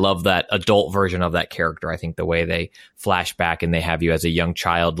 While I love that adult version of that character, I think the way they flash back and they have you as a young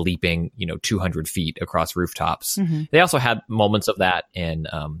child leaping, 200 feet across rooftops. They also had moments of that in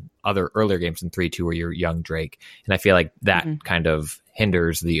other earlier games in 3, 2, where you're young Drake, and I feel like that kind of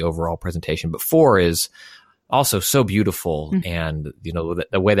hinders the overall presentation. But 4 is also so beautiful, and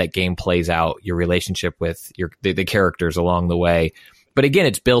the way that game plays out, your relationship with the characters along the way. But again,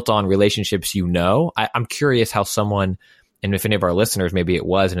 it's built on relationships. I'm curious how someone, and if any of our listeners, maybe it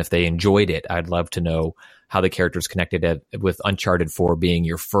was, and if they enjoyed it, I'd love to know how the characters connected with Uncharted 4 being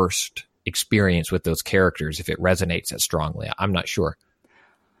your first experience with those characters, if it resonates as strongly. I'm not sure.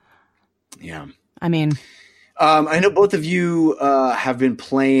 Yeah. I mean, I know both of you have been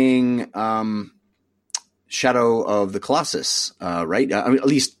playing Shadow of the Colossus, right? I mean, at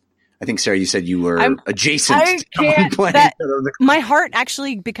least I think, Sarah, you said you were adjacent to playing Shadow of the Colossus. My heart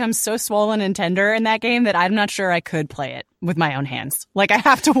actually becomes so swollen and tender in that game that I'm not sure I could play it with my own hands. Like, I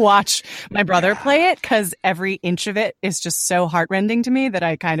have to watch my brother play it because every inch of it is just so heartrending to me that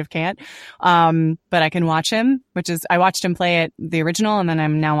I kind of can't. But I can watch him, I watched him play it, the original, and then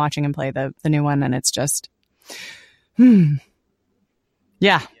I'm now watching him play the new one, and it's just,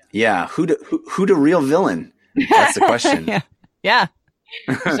 yeah. Yeah. Who the real villain? That's the question. Yeah.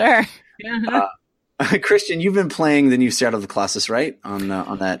 Sure. Christian, you've been playing the new Shadow of the Colossus, right? On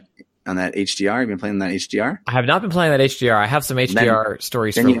that HDR. You've been playing that HDR? I have not been playing that HDR. I have some HDR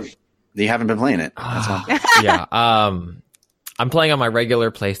stories. You haven't been playing it. That's all. Yeah. I'm playing on my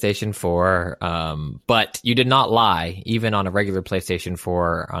regular PlayStation 4, but you did not lie. Even on a regular PlayStation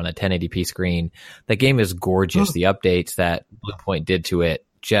 4 on a 1080p screen, the game is gorgeous. The updates that Bluepoint did to it,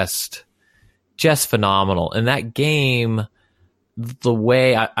 just phenomenal. And that game, the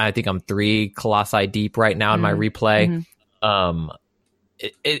way I think I'm 3 Colossi deep right now in my replay. The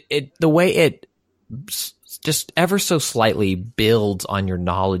way it just ever so slightly builds on your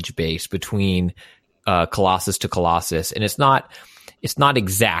knowledge base between Colossus to Colossus, and it's not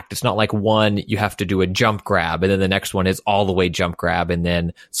exact. It's not like one you have to do a jump grab and then the next one is all the way jump grab and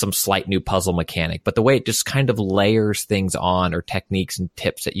then some slight new puzzle mechanic. But the way it just kind of layers things on, or techniques and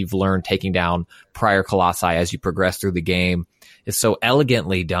tips that you've learned taking down prior Colossi as you progress through the game, is so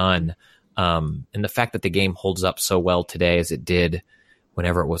elegantly done. And the fact that the game holds up so well today as it did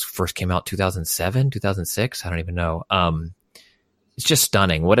whenever it was first came out, 2007, 2006, I don't even know. It's just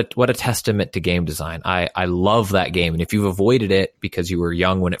stunning. What a testament to game design. I love that game. And if you've avoided it because you were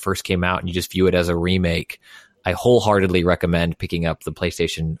young when it first came out and you just view it as a remake, I wholeheartedly recommend picking up the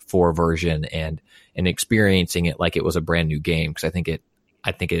PlayStation 4 version and experiencing it like it was a brand new game. Because I think it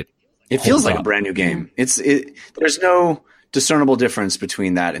feels like a brand new game. There's no discernible difference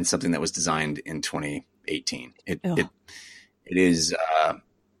between that and something that was designed in 2018. It is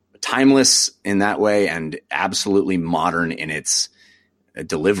timeless in that way and absolutely modern in its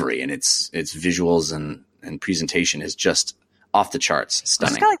delivery, and its visuals and presentation is just off the charts.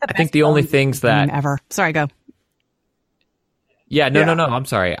 Stunning. I think the only things that ever. Sorry, go. Yeah, no. I'm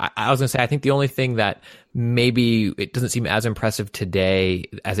sorry. I was going to say, I think the only thing that maybe it doesn't seem as impressive today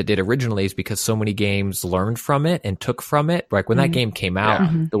as it did originally is because so many games learned from it and took from it. Like when that game came out,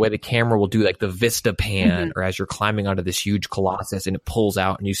 the way the camera will do like the vista pan, or as you're climbing onto this huge Colossus and it pulls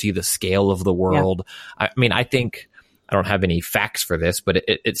out and you see the scale of the world. Yeah. I mean, I think, I don't have any facts for this, but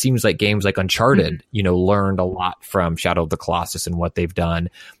it seems like games like Uncharted, learned a lot from Shadow of the Colossus and what they've done.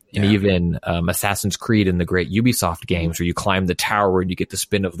 And even Assassin's Creed and the great Ubisoft games where you climb the tower and you get the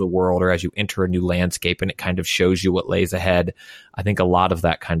spin of the world, or as you enter a new landscape and it kind of shows you what lays ahead. I think a lot of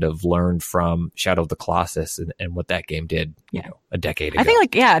that kind of learned from Shadow of the Colossus and what that game did, a decade ago. I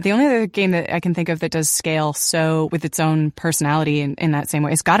think the only other game that I can think of that does scale so with its own personality in that same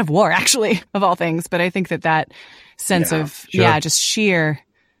way is God of War, actually, of all things. But I think that sense of, just sheer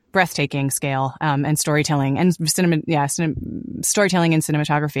breathtaking scale and storytelling and storytelling and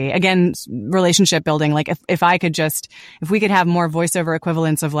cinematography. Again, relationship building. Like if we could have more voiceover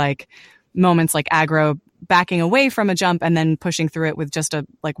equivalents of like moments like aggro backing away from a jump and then pushing through it with just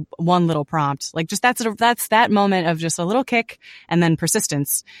one little prompt. Like just that's that moment of just a little kick and then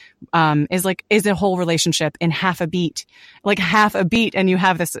persistence is a whole relationship in half a beat, and you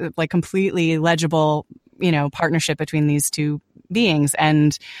have this like completely legible, partnership between these two beings,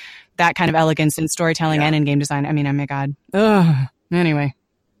 and that kind of elegance in storytelling and in game design. I mean, oh my God. Ugh. Anyway.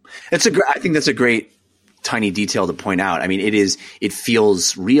 I think that's a great tiny detail to point out. I mean, it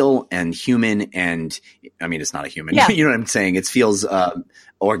feels real and human, and I mean, it's not a human, you know what I'm saying? It feels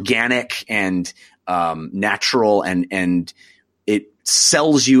organic and natural, and it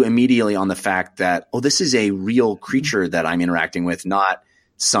sells you immediately on the fact that, this is a real creature that I'm interacting with, not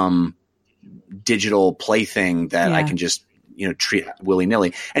some digital plaything that I can just, treat willy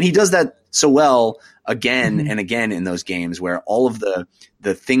nilly. And he does that so well again and again in those games where all of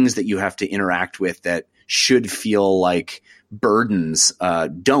the things that you have to interact with that should feel like burdens,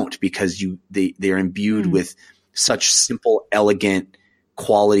 don't, because they're imbued with such simple, elegant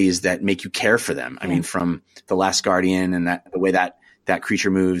qualities that make you care for them. I mean, from The Last Guardian and the way that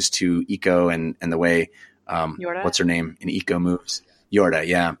creature moves to Eiko and the way, Yorda? What's her name in Eiko moves? Yorda.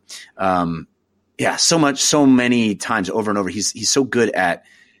 Yeah. So many times over and over. He's so good at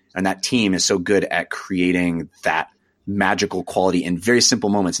and that team is so good at creating that magical quality in very simple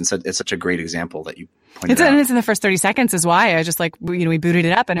moments. And so it's such a great example that you pointed out. And it's in the first 30 seconds is why I just like, we booted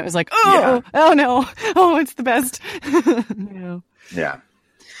it up and it was like, oh no. Oh, it's the best. Yeah.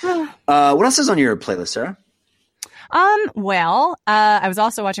 What else is on your playlist, Sarah? Well, I was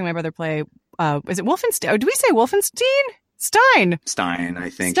also watching my brother play, is it Wolfenstein? Do we say Wolfenstein? Stein, I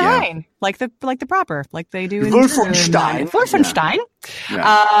think. Stein, yeah. like the proper, like they do in Wolfenstein. Wolfenstein,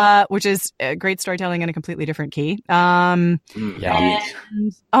 Yeah. which is great storytelling in a completely different key. Yeah. And,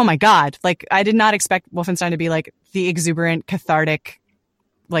 oh my God, like I did not expect Wolfenstein to be like the exuberant, cathartic,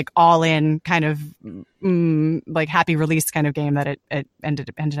 like all in kind of like happy release kind of game that it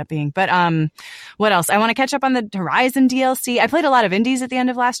ended up being. But what else? I want to catch up on the Horizon DLC. I played a lot of indies at the end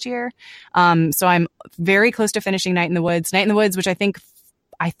of last year. So I'm very close to finishing Night in the Woods. Night in the Woods, which I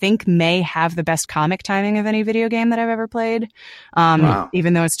think may have the best comic timing of any video game that I've ever played. Wow.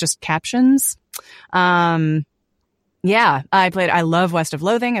 Even though it's just captions. Yeah, I love West of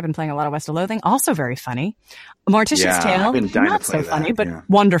Loathing. I've been playing a lot of West of Loathing. Also very funny. Mortician's Tale. I've been dying Not to play so funny, that, but yeah.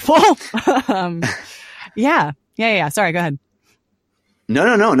 wonderful. Yeah. Sorry, go ahead.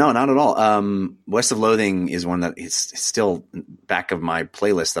 No, not at all. West of Loathing is one that is still back of my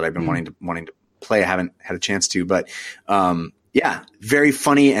playlist that I've been wanting to play. I haven't had a chance to, but yeah, very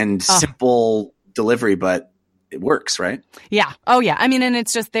funny and simple delivery, but it works, right? Yeah. Oh, yeah. I mean, and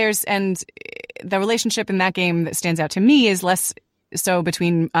it's just and the relationship in that game that stands out to me is less so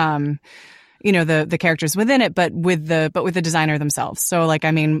between the characters within it, but with the designer themselves. So like,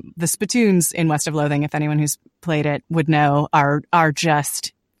 I mean, the spittoons in West of Loathing, if anyone who's played it would know, are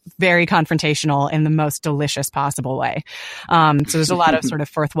just very confrontational in the most delicious possible way. So there's a lot of sort of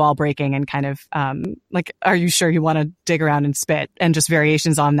fourth wall breaking and kind of like, are you sure you want to dig around and spit, and just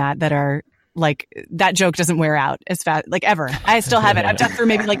variations on that are like, that joke doesn't wear out as fast, like ever. I still have it. I've done for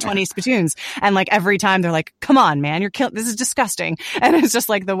maybe like 20 spittoons, and like every time they're like, come on, man, this is disgusting. And it's just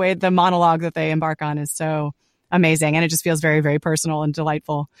like the way the monologue that they embark on is so amazing. And it just feels very, very personal and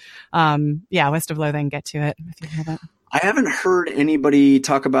delightful. West of Loathing, get to it if you haven't. I haven't heard anybody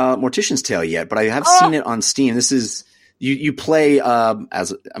talk about Mortician's Tale yet, but I have seen it on Steam. This is, you play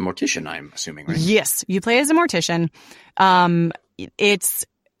as a mortician, I'm assuming, right? Yes, you play as a mortician. It's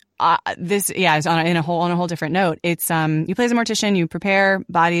on a whole different note. It's you play as a mortician. You prepare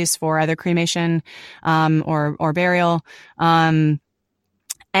bodies for either cremation or burial.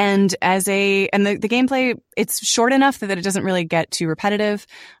 And the gameplay, it's short enough that it doesn't really get too repetitive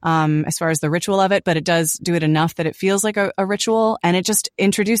as far as the ritual of it, but it does do it enough that it feels like a ritual, and it just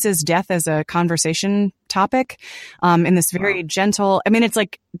introduces death as a conversation topic in this very gentle. I mean, it's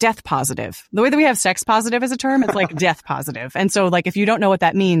like death positive. The way that we have sex positive as a term, it's like death positive. And so, like, if you don't know what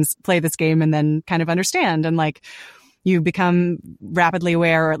that means, play this game and then kind of understand, and like, you become rapidly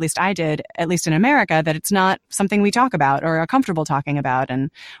aware, or at least I did, at least in America, that it's not something we talk about or are comfortable talking about,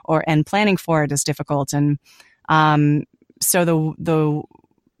 and planning for it is difficult. And so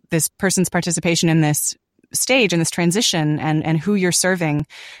this person's participation in this stage, in this transition, and who you're serving,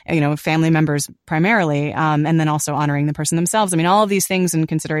 family members primarily, and then also honoring the person themselves. I mean, all of these things and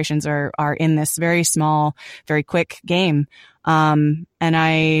considerations are in this very small, very quick game. And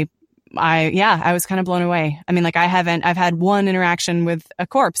I was kind of blown away. I mean, like, I've had one interaction with a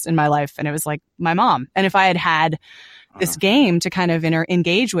corpse in my life, and it was like my mom. And if I had this game to kind of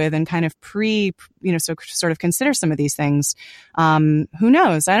engage with and kind of sort of consider some of these things, who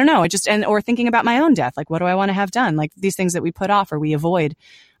knows? I don't know. Or thinking about my own death, like, what do I want to have done? Like, these things that we put off or we avoid,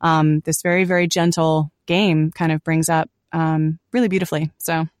 this very, very gentle game kind of brings up, really beautifully.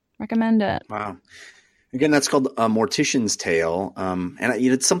 So recommend it. Wow. Again, that's called Mortician's Tale. And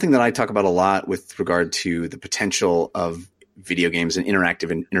it's something that I talk about a lot with regard to the potential of video games and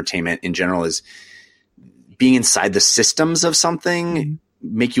interactive entertainment in general, is being inside the systems of something,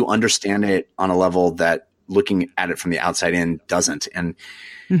 make you understand it on a level that looking at it from the outside in doesn't. And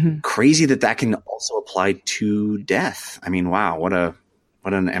crazy that can also apply to death. I mean, wow, what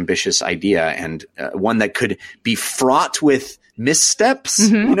an ambitious idea, and one that could be fraught with missteps,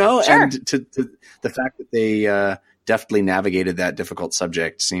 Sure. and to the fact that they deftly navigated that difficult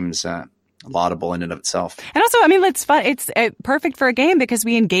subject seems laudable in and of itself. And also, I mean, it's fun. It's perfect for a game because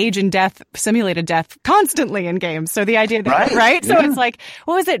we engage in simulated death constantly in games. So the idea that, right? So it's like,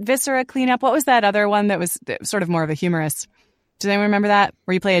 what was it? Viscera Cleanup. What was that other one that was sort of more of a humorous? Does anyone remember that?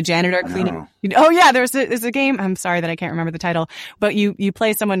 Where you play a janitor cleaning? Oh yeah, there's a game. I'm sorry that I can't remember the title, but you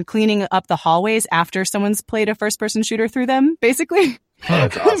play someone cleaning up the hallways after someone's played a first person shooter through them, basically. Oh,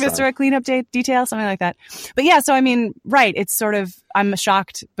 that's awesome. Viscera Cleanup detail, something like that. But yeah, so I mean, right. It's sort of, I'm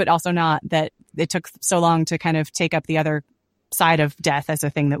shocked, but also not, that it took so long to kind of take up the other side of death as a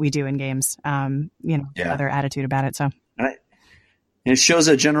thing that we do in games. Other attitude about it. So. And it shows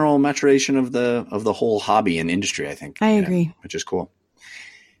a general maturation of the whole hobby and industry, I think. I agree. Which is cool.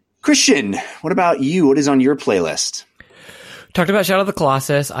 Christian, what about you? What is on your playlist? Talked about Shadow of the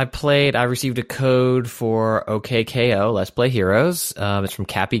Colossus. I received a code for OKKO, Let's Play Heroes. It's from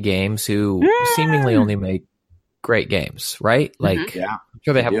Cappy Games, who seemingly only make great games, right? Like, Yeah, I'm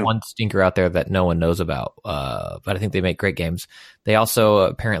sure they have one stinker out there that no one knows about, but I think they make great games. They also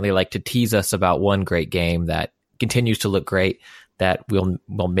apparently like to tease us about one great game that continues to look great that we'll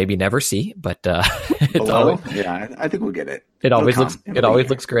maybe never see, but it's always, I think we'll get it. It always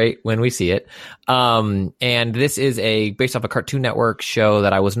looks great when we see it. And this is based off a Cartoon Network show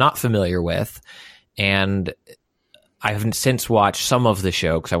that I was not familiar with, and I haven't since watched some of the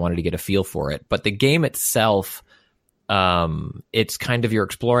show because I wanted to get a feel for it. But the game itself, it's kind of, you're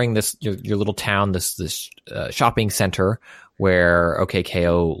exploring your little town, this shopping center where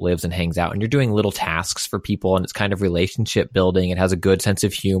OKKO lives and hangs out, and you're doing little tasks for people, and it's kind of relationship building. It has a good sense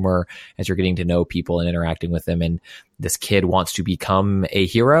of humor as you're getting to know people and interacting with them. And this kid wants to become a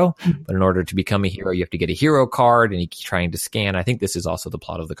hero, but in order to become a hero, you have to get a hero card, and he's trying to scan. I think this is also the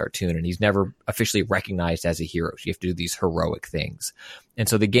plot of the cartoon, and he's never officially recognized as a hero. So you have to do these heroic things. And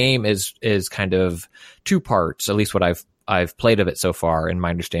so the game is kind of two parts, at least what I've played of it so far. And my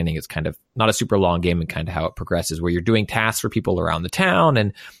understanding is kind of not a super long game, and kind of how it progresses, where you're doing tasks for people around the town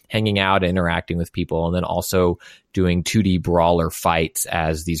and hanging out and interacting with people. And then also doing 2D brawler fights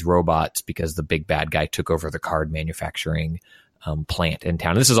as these robots, because the big bad guy took over the card manufacturing plant in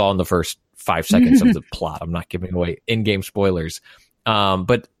town. And this is all in the first 5 seconds of the plot. I'm not giving away in-game spoilers.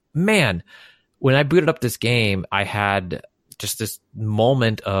 But man, when I booted up this game, I had just this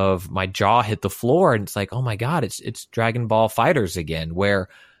moment of my jaw hit the floor, and it's like, oh my God, it's Dragon Ball FighterZ again, where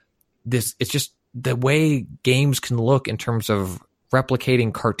it's just the way games can look in terms of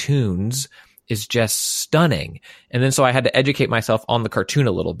replicating cartoons is just stunning. And then so I had to educate myself on the cartoon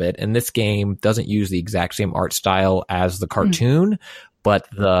a little bit, and this game doesn't use the exact same art style as the cartoon, but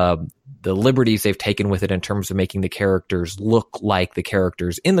the liberties they've taken with it in terms of making the characters look like the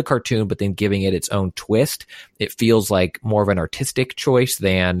characters in the cartoon, but then giving it its own twist. It feels like more of an artistic choice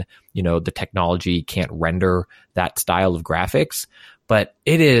than, the technology can't render that style of graphics, but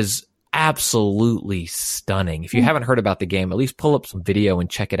it is absolutely stunning. If you haven't heard about the game, at least pull up some video and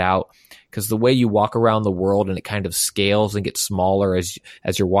check it out, because the way you walk around the world, and it kind of scales and gets smaller as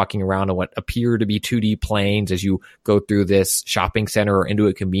you're walking around on what appear to be 2D planes, as you go through this shopping center or into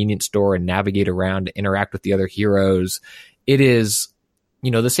a convenience store and navigate around to interact with the other heroes. It is,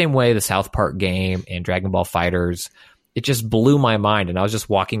 the same way the South Park game and Dragon Ball FighterZ, it just blew my mind. And I was just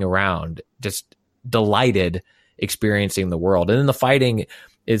walking around, just delighted experiencing the world. And then the fighting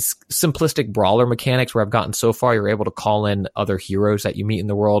is simplistic brawler mechanics, where I've gotten so far, you're able to call in other heroes that you meet in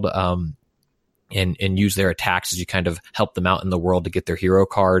the world, and use their attacks as you kind of help them out in the world to get their hero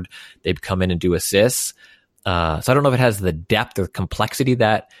card. They come in and do assists. So I don't know if it has the depth or complexity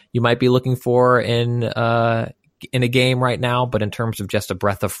that you might be looking for in a game right now, but in terms of just a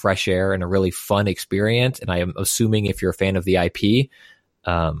breath of fresh air and a really fun experience, and I am assuming if you're a fan of the IP,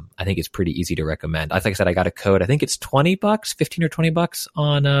 I think it's pretty easy to recommend. Like I said, I got a code. I think it's $20, 15 or $20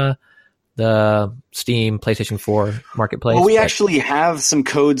 on the Steam PlayStation 4 marketplace. Well, we actually have some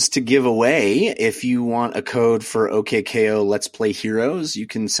codes to give away. If you want a code for OKKO Let's Play Heroes, you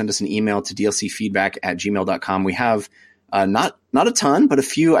can send us an email to dlcfeedback@gmail.com. We have not a ton, but a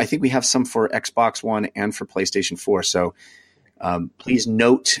few. I think we have some for Xbox One and for PlayStation 4. So please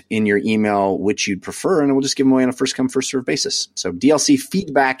note in your email which you'd prefer, and we'll just give them away on a first come, first serve basis. So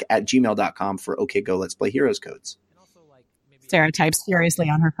dlcfeedback@gmail.com for OKGo Let's Play Heroes codes. Sarah types furiously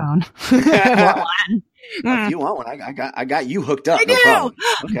on her phone. If you want one, I got you hooked up. No problem.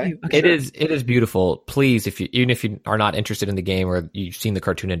 Okay. It is beautiful. Please, even if you are not interested in the game, or you've seen the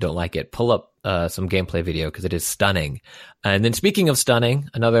cartoon and don't like it, pull up some gameplay video, because it is stunning. And then, speaking of stunning,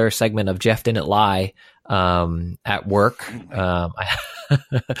 another segment of Jeff Didn't Lie at work.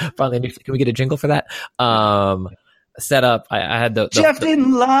 Finally, can we get a jingle for that? Set up. I had the Jeff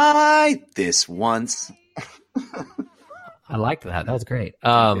didn't lie this once. I liked that. That was great.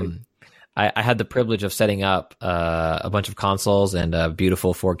 I had the privilege of setting up a bunch of consoles and a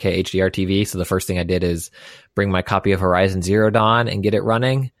beautiful 4K HDR TV. So the first thing I did is bring my copy of Horizon Zero Dawn and get it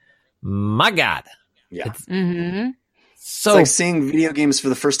running. My God. Yeah. It's like seeing video games for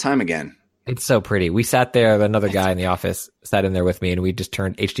the first time again. It's so pretty. We sat there, another guy in the office sat in there with me, and we just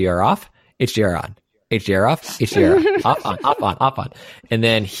turned HDR off, HDR on, HDR off, HDR off, on, off, on, off, on. And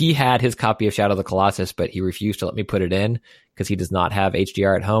then he had his copy of Shadow of the Colossus, but he refused to let me put it in because he does not have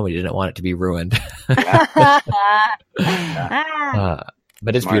HDR at home. He didn't want it to be ruined.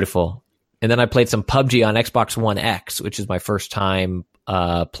 But it's beautiful. And then I played some PUBG on Xbox One X, which is my first time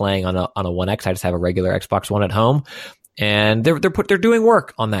playing on a One X. I just have a regular Xbox One at home, and they're doing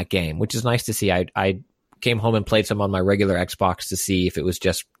work on that game, which is nice to see. I came home and played some on my regular Xbox to see if it was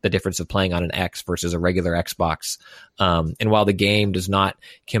just the difference of playing on an X versus a regular Xbox. And while the game does not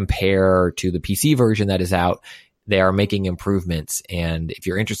compare to the PC version that is out, they are making improvements. And if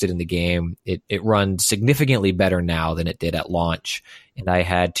you're interested in the game, it runs significantly better now than it did at launch. And I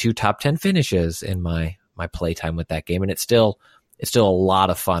had 2 top 10 finishes in my playtime with that game. And it's still a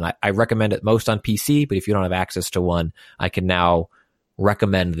lot of fun. I recommend it most on PC, but if you don't have access to one, I can now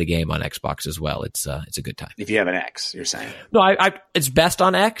recommend the game on Xbox as well. It's a good time. If you have an X, you're saying? No, it's best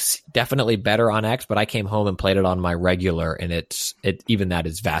on X, definitely better on X, but I came home and played it on my regular, and it even that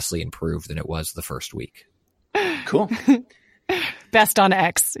is vastly improved than it was the first week. Cool. Best on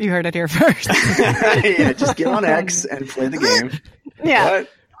X. You heard it here first. Yeah, just get on X and play the game. Yeah. What?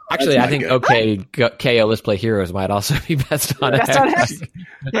 Actually, I think KO Let's Play Heroes might also be best on X. I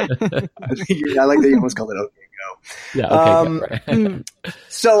like that you almost called it OK Go. Yeah, okay.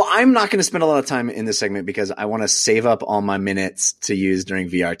 So I'm not going to spend a lot of time in this segment because I want to save up all my minutes to use during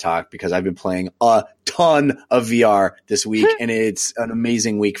VR Talk because I've been playing a ton of VR this week, and it's an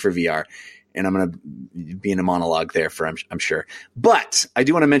amazing week for VR. And I'm going to be in a monologue there for I'm sure. But I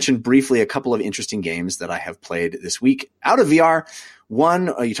do want to mention briefly a couple of interesting games that I have played this week out of VR. One,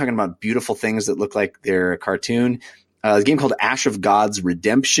 you're talking about beautiful things that look like they're a cartoon. A game called Ash of Gods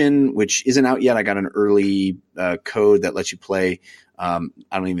Redemption, which isn't out yet. I got an early code that lets you play. I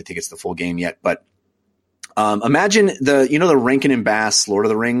don't even think it's the full game yet. But imagine the Rankin and Bass Lord of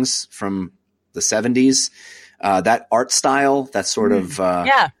the Rings from the 70s. That art style, that sort of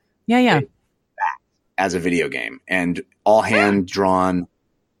Yeah. As a video game, and all hand drawn,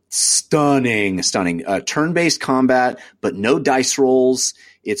 stunning, turn-based combat, but no dice rolls.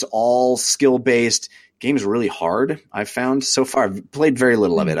 It's all skill-based. Game is really hard, I've found so far. I've played very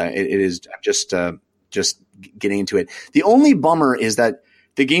little of it. It is just getting into it. The only bummer is that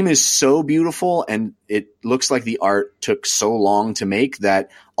the game is so beautiful and it looks like the art took so long to make that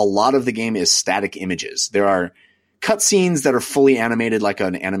a lot of the game is static images. There are cutscenes that are fully animated like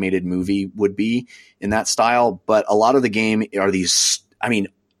an animated movie would be in that style, but a lot of the game are these,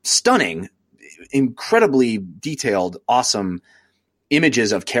 stunning, incredibly detailed, awesome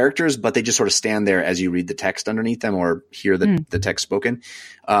images of characters, but they just sort of stand there as you read the text underneath them or hear the text spoken.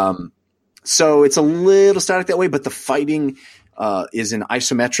 So it's a little static that way, but the fighting is an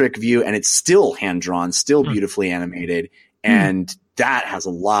isometric view, and it's still hand-drawn, still beautifully animated, and that has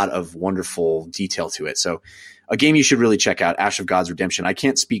a lot of wonderful detail to it. So a game you should really check out, Ash of Gods Redemption. I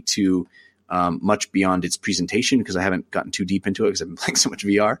can't speak to much beyond its presentation because I haven't gotten too deep into it because I've been playing so much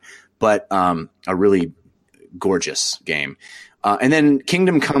VR, but a really gorgeous game. And then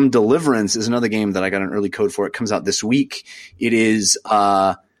Kingdom Come Deliverance is another game that I got an early code for. It comes out this week. It is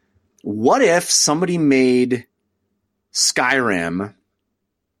what if somebody made Skyrim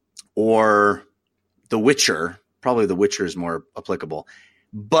or The Witcher? Probably The Witcher is more applicable,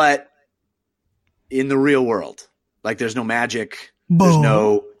 but in the real world. Like there's no magic, there's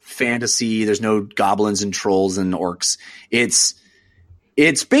no fantasy, there's no goblins and trolls and orcs.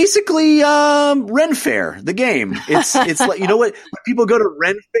 It's basically Ren Fair, the game. It's like, you know what? When people go to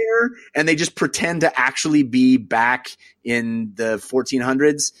Ren Fair and they just pretend to actually be back in the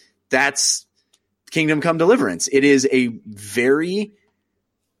 1400s, that's Kingdom Come Deliverance. It is a very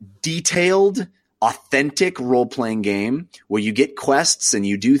detailed, authentic role-playing game where you get quests and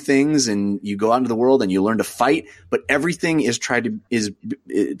you do things and you go out into the world and you learn to fight, but everything is trying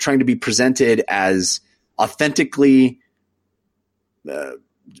to be presented as authentically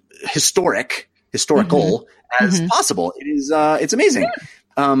historical as possible. It is it's amazing.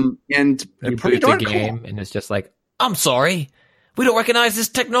 And you pretty boot the darn game cool. and it's just like, I'm sorry, we don't recognize this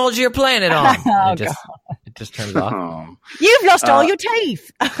technology you're playing it on. And it just turns off. Oh. You've lost all your teeth.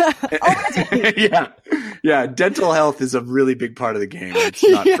 Yeah. Dental health is a really big part of the game. It's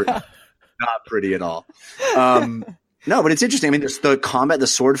not pretty at all. No, but it's interesting. I mean, there's the combat, the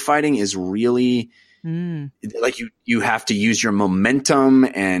sword fighting is really like you have to use your momentum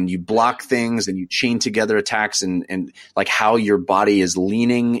and you block things and you chain together attacks and like how your body is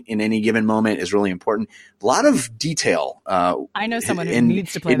leaning in any given moment is really important. A lot of detail. I know someone who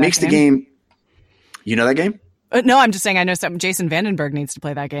needs to play it that makes game. the game. You know that game? No, I'm just saying I know Jason Vandenberg needs to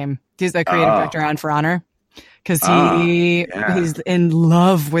play that game. He's the creative director on For Honor. because yeah. he's in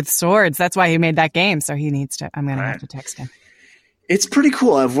love with swords. That's why he made that game. So he needs to. I'm gonna have Right. to text him. It's pretty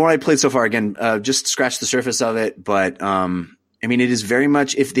cool. Of what I played so far, again, just scratched the surface of it. But I mean, it is very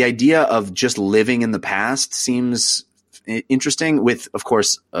much, if the idea of just living in the past seems interesting, with, of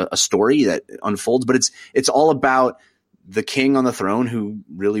course, a story that unfolds, but it's all about the king on the throne who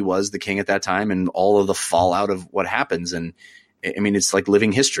really was the king at that time and all of the fallout of what happens. And I mean, it's like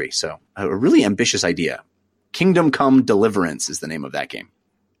living history. So a really ambitious idea. Kingdom Come Deliverance is the name of that game.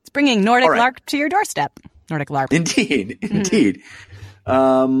 It's bringing Nordic All right. LARP to your doorstep. Nordic LARP. Indeed. Indeed.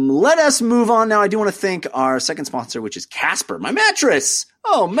 Let us move on now. I do want to thank our second sponsor, which is Casper, my mattress.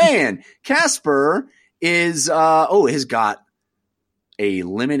 Oh man. Casper is, has got a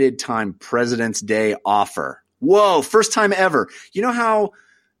limited time President's Day offer. Whoa. First time ever. You know how,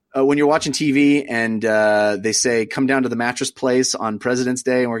 when you're watching TV and, they say, come down to the mattress place on President's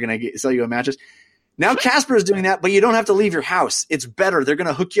Day and we're going to sell you a mattress. Now Casper is doing that, but you don't have to leave your house. It's better. They're going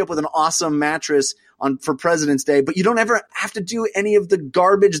to hook you up with an awesome mattress for President's Day, but you don't ever have to do any of the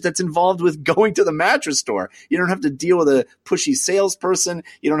garbage that's involved with going to the mattress store. You don't have to deal with a pushy salesperson.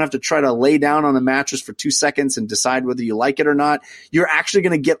 You don't have to try to lay down on a mattress for 2 seconds and decide whether you like it or not. You're actually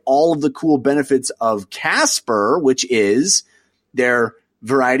going to get all of the cool benefits of Casper, which is their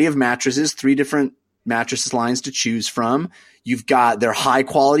variety of mattresses, 3 different mattress lines to choose from. You've got their high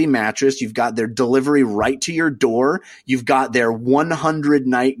quality mattress. You've got their delivery right to your door. You've got their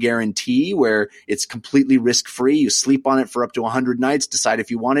 100-night guarantee where it's completely risk free. You sleep on it for up to 100 nights, decide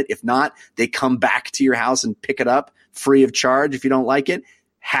if you want it. If not, they come back to your house and pick it up free of charge if you don't like it.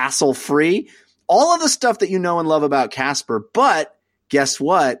 Hassle free. All of the stuff that you know and love about Casper. But guess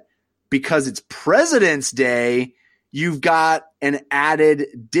what? Because it's President's Day, you've got an added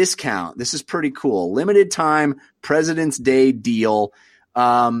discount. This is pretty cool. Limited time President's Day deal.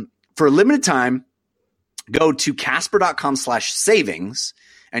 For a limited time, go to casper.com/savings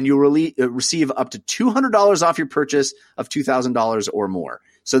and you'll receive up to $200 off your purchase of $2,000 or more.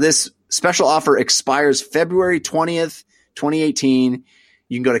 So this special offer expires February 20th, 2018.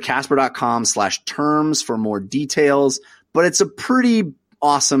 You can go to casper.com/terms for more details, but it's a pretty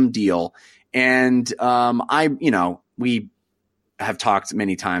awesome deal. And we have talked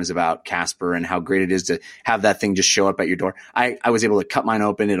many times about Casper and how great it is to have that thing just show up at your door. I was able to cut mine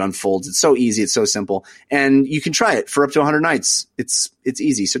open. It unfolds. It's so easy. It's so simple. And you can try it for up to 100 nights. It's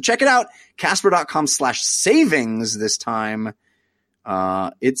easy. So check it out. Casper.com/savings this time.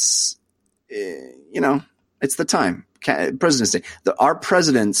 It's the time. President's Day. Our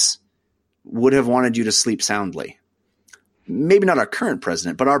presidents would have wanted you to sleep soundly. Maybe not our current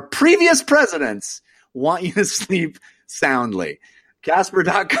president, but our previous presidents want you to sleep soundly.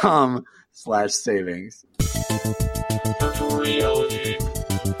 Casper.com/savings.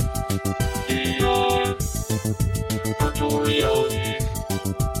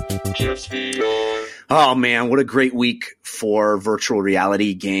 Oh man, what a great week for virtual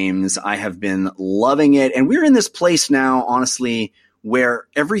reality games. I have been loving it. And we're in this place now, honestly, where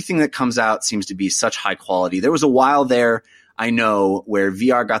everything that comes out seems to be such high quality. There was a while there, I know, where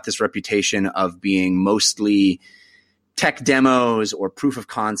VR got this reputation of being mostly tech demos or proof of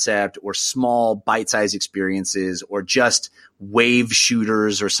concept or small bite-sized experiences or just wave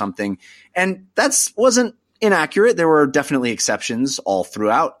shooters or something. And that wasn't inaccurate. There were definitely exceptions all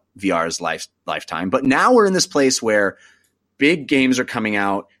throughout VR's lifetime. But now we're in this place where big games are coming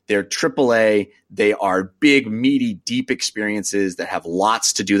out. They're AAA. They are big, meaty, deep experiences that have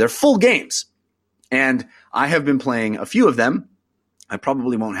lots to do. They're full games. And I have been playing a few of them. I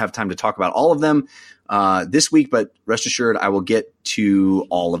probably won't have time to talk about all of them this week, but rest assured I will get to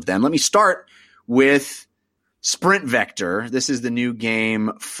all of them. Let me start with Sprint Vector. This is the new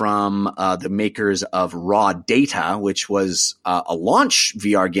game from the makers of Raw Data, which was a launch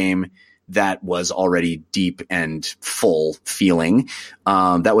VR game that was already deep and full feeling.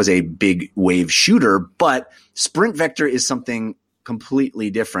 That was a big wave shooter, but Sprint Vector is something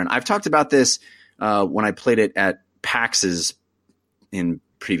completely different. I've talked about this when I played it at PAX's in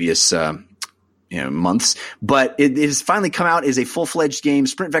previous months, but it has finally come out as a full-fledged game.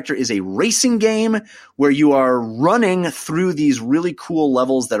 Sprint Vector is a racing game where you are running through these really cool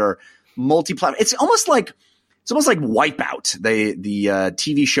levels that are multi-platform. It's almost like Wipeout, the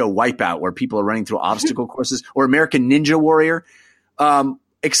TV show Wipeout, where people are running through obstacle courses, or American Ninja Warrior,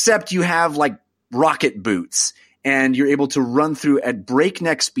 except you have like rocket boots. And you're able to run through at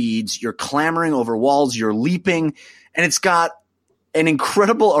breakneck speeds. You're clambering over walls. You're leaping. And it's got an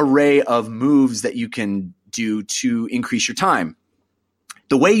incredible array of moves that you can do to increase your time.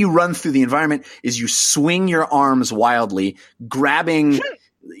 The way you run through the environment is you swing your arms wildly, grabbing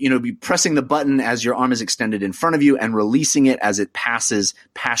be pressing the button as your arm is extended in front of you and releasing it as it passes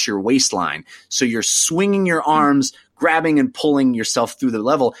past your waistline. So you're swinging your arms, grabbing and pulling yourself through the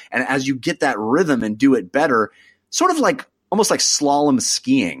level. And as you get that rhythm and do it better, sort of like almost like slalom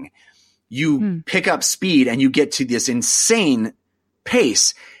skiing, you pick up speed and you get to this insane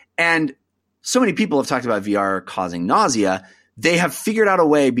pace. And so many people have talked about VR causing nausea. They have figured out a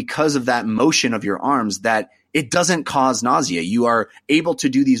way, because of that motion of your arms, that it doesn't cause nausea. You are able to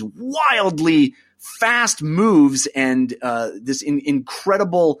do these wildly fast moves and this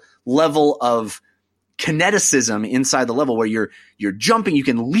incredible level of kineticism inside the level where you're jumping. You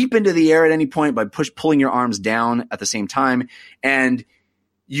can leap into the air at any point by pulling your arms down at the same time. And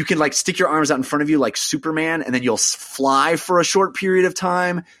you can like stick your arms out in front of you like Superman, and then you'll fly for a short period of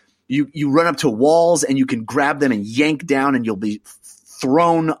time. You run up to walls and you can grab them and yank down, and you'll be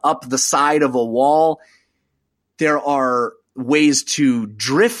thrown up the side of a wall. There are ways to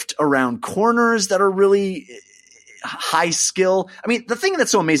drift around corners that are really high skill. I mean, the thing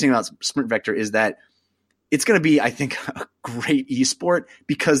that's so amazing about Sprint Vector is that it's going to be, I think, a great esport,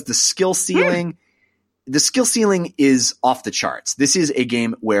 because the skill ceiling is off the charts. This is a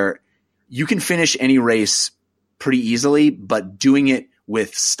game where you can finish any race pretty easily, but doing it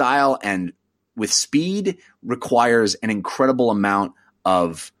with style and with speed requires an incredible amount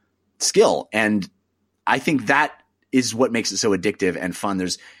of skill. And I think that is what makes it so addictive and fun.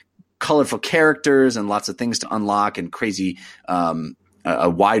 There's colorful characters and lots of things to unlock, and crazy, a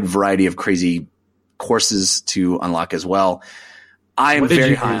wide variety of crazy courses to unlock as well. I am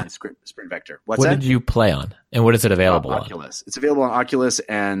very high on Sprint Vector. What did you play on, and what is it available on? Oculus. It's available on Oculus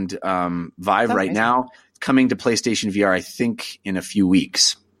and Vive right now. It's coming to PlayStation VR, I think, in a few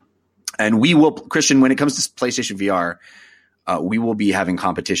weeks. And we will, Christian, when it comes to PlayStation VR, we will be having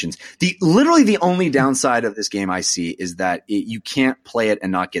competitions. Literally the only downside of this game I see is that you can't play it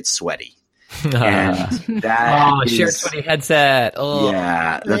and not get sweaty. And that shared sweaty headset. Oh.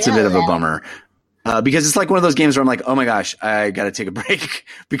 Yeah, that's a bit of a bummer. Because it's like one of those games where I'm like, oh my gosh, I got to take a break,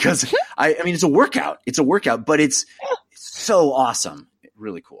 because I mean, it's a workout. It's a workout, but it's so awesome.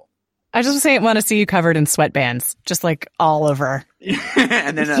 Really cool. I just want to see you covered in sweatbands, just like all over.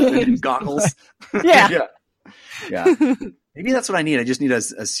 and then goggles. Yeah. Yeah. Maybe that's what I need. I just need a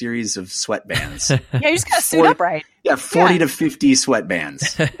series of sweatbands. Yeah, you just got to suit up right. Yeah, 40 to 50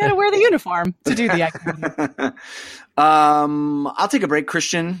 sweatbands. You got to wear the uniform to do the activity. I'll take a break,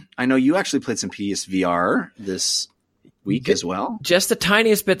 Christian. I know you actually played some PSVR this week as well. Just the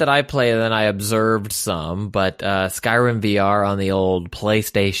tiniest bit that I played, and then I observed some, but Skyrim VR on the old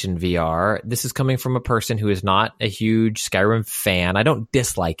PlayStation VR. This is coming from a person who is not a huge Skyrim fan. I don't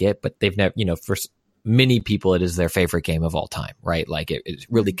dislike it, but they've never, for many people, it is their favorite game of all time, right? Like it's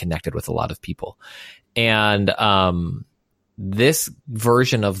really connected with a lot of people. And this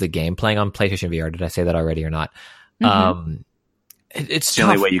version of the game, playing on PlayStation VR, did I say that already or not? It's the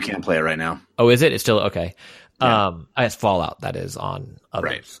only way you can't play it right now. Oh, is it? It's still okay. Yeah. As Fallout, that is, on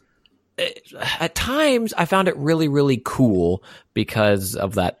others. Right. At times, I found it really, really cool because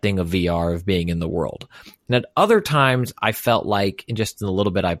of that thing of VR, of being in the world. And at other times, I felt like, in just in the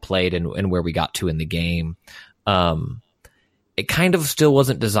little bit I played and where we got to in the game, it kind of still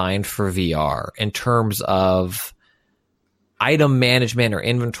wasn't designed for VR in terms of item management or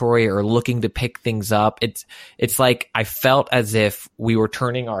inventory or looking to pick things up. It's like I felt as if we were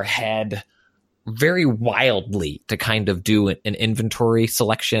turning our head very wildly to kind of do an inventory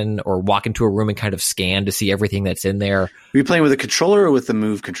selection or walk into a room and kind of scan to see everything that's in there. Were you playing with a controller or with the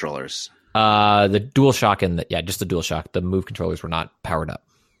Move controllers? The DualShock and just the DualShock. The Move controllers were not powered up.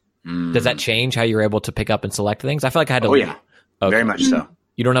 Does that change how you're able to pick up and select things? I feel like I had to. Oh yeah, okay. Very much so.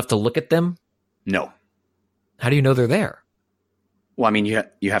 You don't have to look at them? No. How do you know they're there? Well, I mean,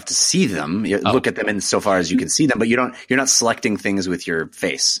 you have to see them. You look at them insofar as you can see them, but you're not selecting things with your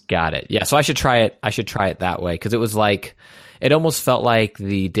face. Got it. Yeah. So I should try it. I should try it that way, because it was like, it almost felt like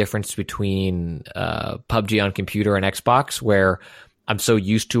the difference between PUBG on computer and Xbox, where I'm so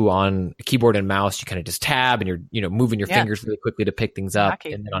used to on keyboard and mouse, you kind of just tab and you're moving your fingers really quickly to pick things up.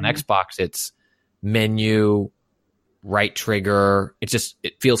 And then on Xbox, it's menu, right trigger. It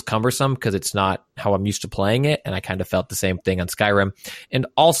feels cumbersome because it's not how I'm used to playing it. And I kind of felt the same thing on Skyrim. And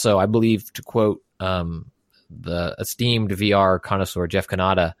also, I believe, to quote the esteemed VR connoisseur Jeff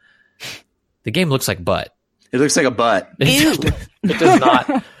Kanata, the game looks like butt. It looks like a butt. It does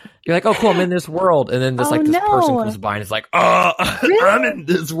not. You're like, oh, cool, I'm in this world. And then this person comes by and is like, oh, really? I'm in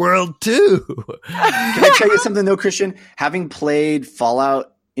this world too. Can I tell you something though, Christian? Having played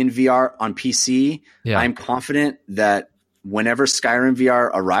Fallout in VR on PC, I'm confident that whenever Skyrim VR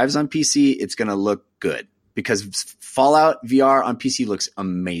arrives on PC, it's going to look good, because Fallout VR on PC looks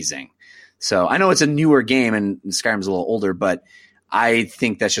amazing. So I know it's a newer game and Skyrim's a little older, but I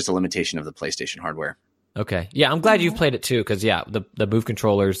think that's just a limitation of the PlayStation hardware. Okay. Yeah, I'm glad you've played it too, because the Move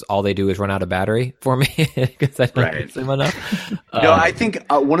controllers, all they do is run out of battery for me because I don't use them enough. No, I think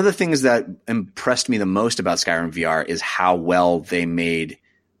one of the things that impressed me the most about Skyrim VR is how well they made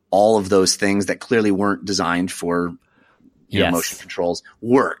all of those things that clearly weren't designed for motion controls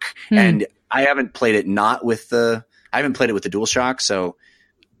work. And I haven't played it with the DualShock, so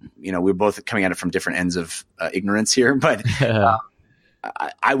we're both coming at it from different ends of ignorance here, but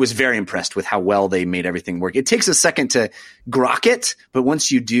I was very impressed with how well they made everything work. It takes a second to grok it, but once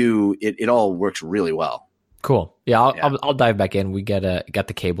you do, it all works really well. Cool. Yeah, I'll dive back in. We got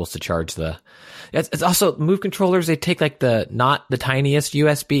the cables to charge the. It's also Move controllers. They take like not the tiniest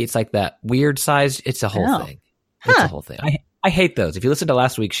USB. It's like that weird size. It's a whole thing. It's a whole thing. I hate those. If you listen to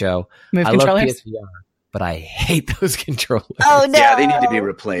last week's show, Move I controllers? love PSVR, but I hate those controllers. Oh no! Yeah, they need to be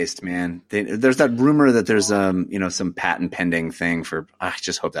replaced, man. There's that rumor that there's some patent pending thing for. I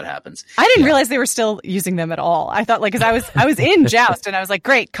just hope that happens. I didn't realize they were still using them at all. I thought because I was in Joust and I was like,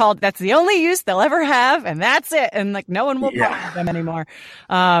 great, that's the only use they'll ever have, and that's it. And like no one will bother them anymore.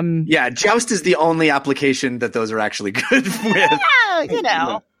 Joust is the only application that those are actually good with.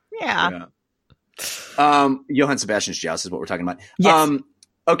 Yeah. Johann Sebastian's Joust is what we're talking about. Yes.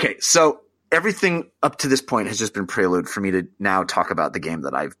 Okay, so everything up to this point has just been prelude for me to now talk about the game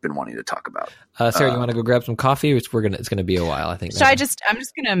that I've been wanting to talk about. Sarah, you want to go grab some coffee? It's gonna be a while, I think. So I'm just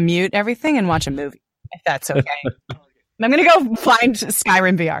gonna mute everything and watch a movie, if that's okay. I'm gonna go find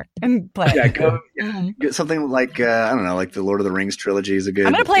Skyrim VR and play. Yeah, go get something like I don't know, like the Lord of the Rings trilogy is a good.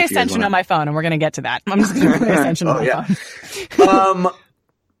 I'm gonna play Ascension on my phone, and we're gonna get to that. I'm just gonna play Ascension on my phone.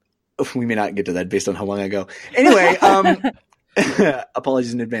 We may not get to that based on how long I go. Anyway,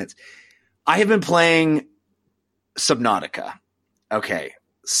 apologies in advance. I have been playing Subnautica. Okay.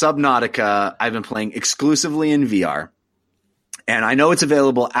 Subnautica, I've been playing exclusively in VR. And I know it's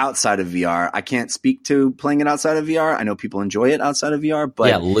available outside of VR. I can't speak to playing it outside of VR. I know people enjoy it outside of VR,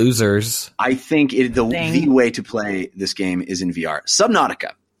 but losers. I think the way to play this game is in VR.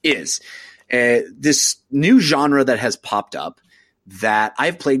 Subnautica is this new genre that has popped up that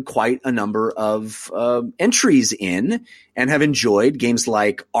I've played quite a number of entries in and have enjoyed. Games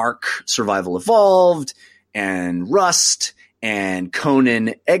like Ark Survival Evolved and Rust and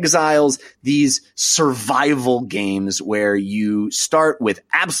Conan Exiles, these survival games where you start with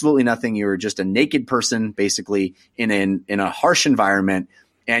absolutely nothing. You're just a naked person basically in a harsh environment,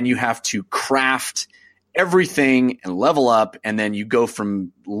 and you have to craft everything and level up, and then you go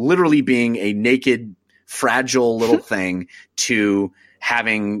from literally being a naked fragile little thing to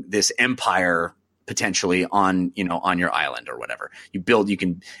having this empire potentially on your island or whatever. You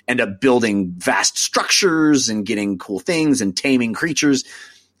can end up building vast structures and getting cool things and taming creatures.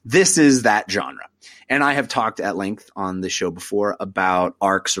 This is that genre. And I have talked at length on the show before about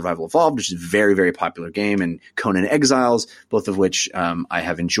Ark Survival Evolved, which is a very, very popular game, and Conan Exiles, both of which I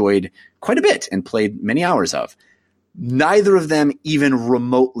have enjoyed quite a bit and played many hours of. Neither of them even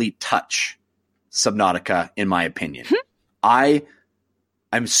remotely touch Subnautica, in my opinion.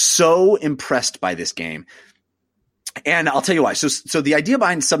 I'm so impressed by this game. And I'll tell you why. So the idea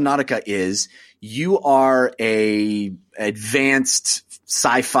behind Subnautica is you are a advanced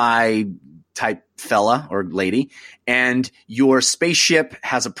sci-fi type fella or lady, and your spaceship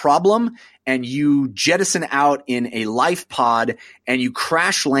has a problem, and you jettison out in a life pod, and you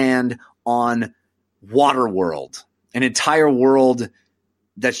crash land on Waterworld, an entire world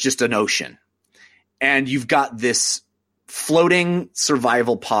that's just an ocean. And you've got this floating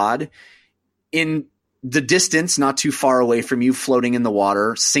survival pod in the distance, not too far away from you, floating in the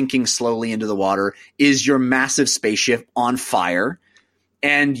water, sinking slowly into the water, is your massive spaceship on fire.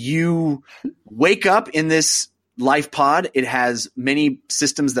 And you wake up in this life pod. It has many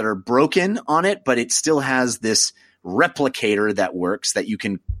systems that are broken on it, but it still has this replicator that works, that you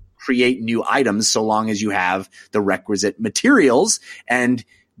can create new items so long as you have the requisite materials and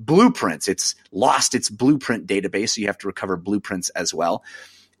blueprints. It's lost its blueprint database, so you have to recover blueprints as well.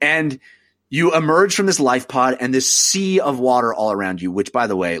 And you emerge from this life pod and this sea of water all around you, which, by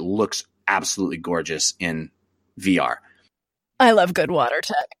the way, looks absolutely gorgeous in VR. I love good water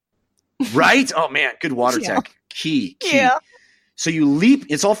tech. Right? Oh, man. Good water tech. Key. Yeah. So you leap.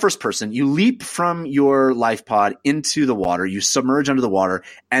 It's all first person. You leap from your life pod into the water. You submerge under the water,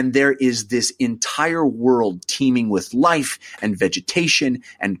 and there is this entire world teeming with life and vegetation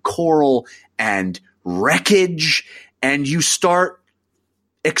and coral and wreckage, and you start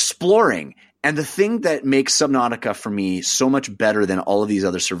exploring. And the thing that makes Subnautica for me so much better than all of these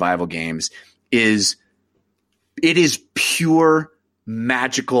other survival games is It is pure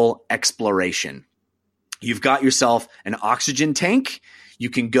magical exploration. You've got yourself an oxygen tank. You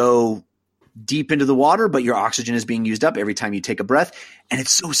can go deep into the water, but your oxygen is being used up every time you take a breath. And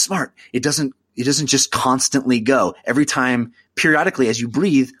it's so smart. It doesn't just constantly go. Every time, periodically, as you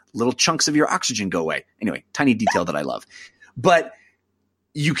breathe, little chunks of your oxygen go away. Anyway, tiny detail that I love. But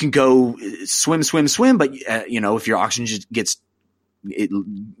you can go swim, but if your oxygen it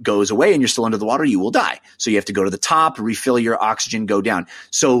goes away and you're still under the water, you will die. So you have to go to the top, refill your oxygen, go down.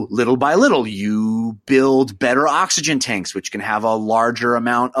 So little by little, you build better oxygen tanks, which can have a larger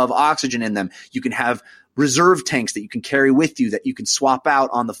amount of oxygen in them. You can have reserve tanks that you can carry with you that you can swap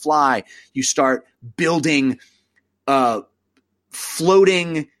out on the fly. You start building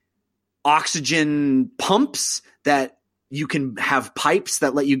floating oxygen pumps that you can have pipes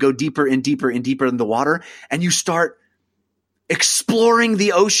that let you go deeper and deeper and deeper in the water. And you start exploring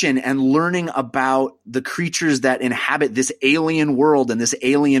the ocean and learning about the creatures that inhabit this alien world and this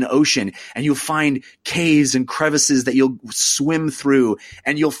alien ocean. And you'll find caves and crevices that you'll swim through,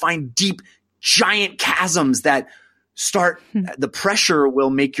 and you'll find deep, giant chasms that the pressure will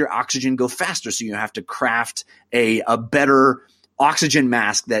make your oxygen go faster. So you have to craft a better oxygen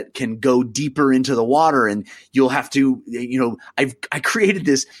mask that can go deeper into the water. And you'll have to, I created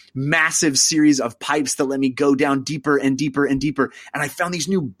this massive series of pipes that let me go down deeper and deeper and deeper. And I found these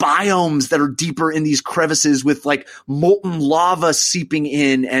new biomes that are deeper in these crevices with like molten lava seeping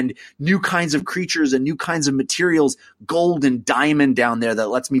in and new kinds of creatures and new kinds of materials, gold and diamond down there that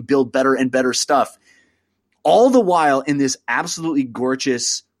lets me build better and better stuff. All the while in this absolutely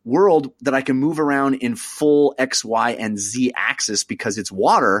gorgeous world that I can move around in full X, Y, and Z axis because it's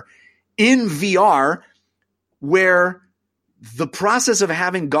water in VR, where the process of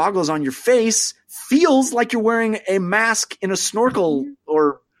having goggles on your face feels like you're wearing a mask in a snorkel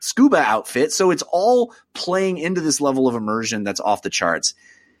or scuba outfit. So it's all playing into this level of immersion that's off the charts.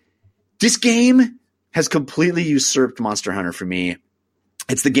 This game has completely usurped Monster Hunter for me.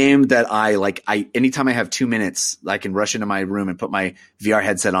 It's the game that anytime I have 2 minutes, I can rush into my room and put my VR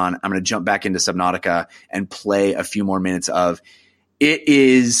headset on. I'm going to jump back into Subnautica and play a few more minutes of. It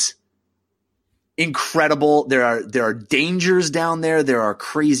is incredible. There are dangers down there. There are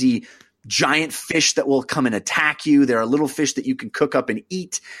crazy giant fish that will come and attack you. There are little fish that you can cook up and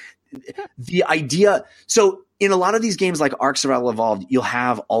eat. The idea. So in a lot of these games like Ark Survival Evolved, you'll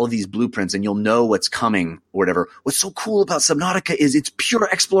have all of these blueprints and you'll know what's coming or whatever. What's so cool about Subnautica is it's pure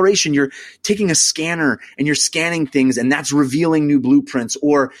exploration. You're taking a scanner and you're scanning things, and that's revealing new blueprints.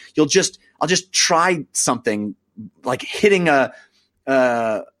 Or I'll just try something like hitting a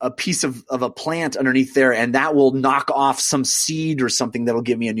piece of a plant underneath there, and that will knock off some seed or something that'll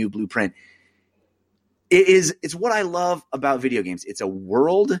give me a new blueprint. It's what I love about video games. It's a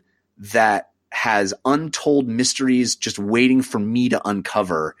world that has untold mysteries just waiting for me to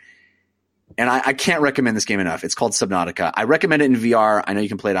uncover. And I can't recommend this game enough. It's called Subnautica. I recommend it in VR. I know you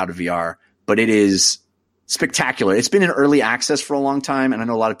can play it out of VR, but it is spectacular. It's been in early access for a long time, and I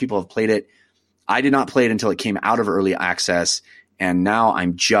know a lot of people have played it. I did not play it until it came out of early access, and now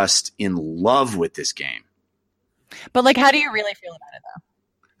I'm just in love with this game. But like, how do you really feel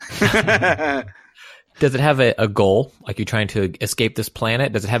about it, though? Does it have a goal? Like, you're trying to escape this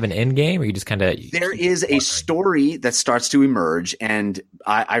planet? Does it have an end game, or you just kind of? There is a story that starts to emerge, and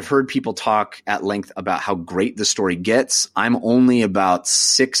I've heard people talk at length about how great the story gets. I'm only about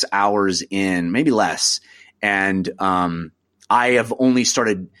 6 hours in, maybe less, and I have only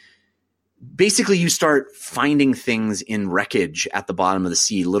started. Basically, you start finding things in wreckage at the bottom of the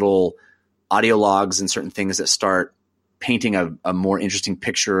sea, little audio logs and certain things that start painting a more interesting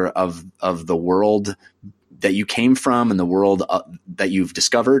picture of the world that you came from and the world that you've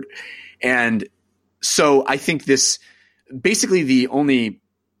discovered. And so I think this basically the only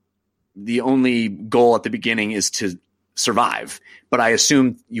goal at the beginning is to survive, but I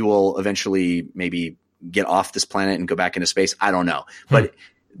assume you will eventually maybe get off this planet and go back into space. I don't know, but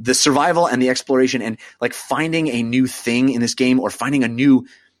the survival and the exploration and like finding a new thing in this game or finding a new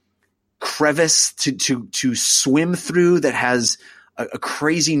crevice to swim through that has a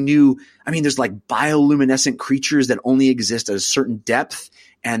crazy new, I mean, there's like bioluminescent creatures that only exist at a certain depth.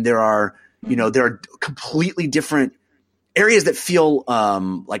 And there are completely different areas that feel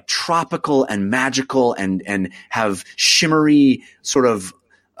like tropical and magical and have shimmery sort of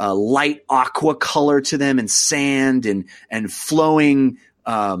light aqua color to them, and sand and flowing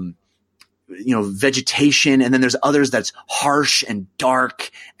vegetation. And then there's others that's harsh and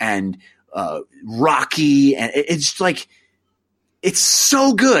dark and rocky. And it's like, It's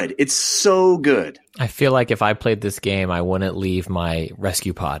so good. It's so good. I feel like if I played this game, I wouldn't leave my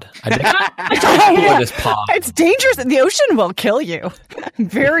rescue pod. I'd this pod. It's dangerous. The ocean will kill you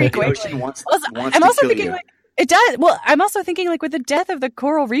very The quickly. ocean wants I'm to also kill thinking you. like it does. Well, I'm also thinking like with the death of the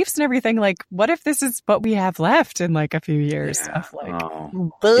coral reefs and everything, like what if this is what we have left in like a few years of like,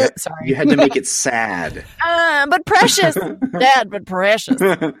 Oh. sorry, You had to make it sad. but precious, Dad, but precious,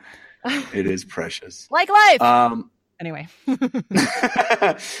 It is precious. like life. Anyway,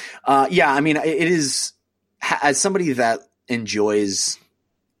 yeah, I mean, it is, as somebody that enjoys,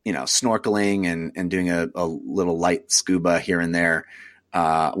 snorkeling and doing a little light scuba here and there,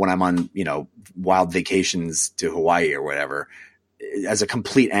 when I'm on, wild vacations to Hawaii or whatever, as a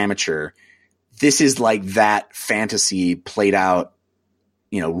complete amateur, this is like that fantasy played out,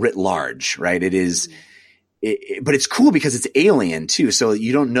 writ large, right? It is, but it's cool because it's alien too. So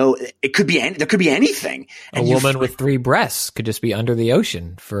you don't know, it could be, there could be anything. A woman with 3 breasts could just be under the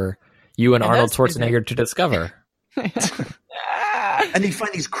ocean for you and Arnold Schwarzenegger to discover. And you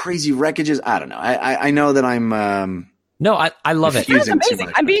find these crazy wreckages. I don't know. I know that I'm, No, I love it. it sounds Using too amazing.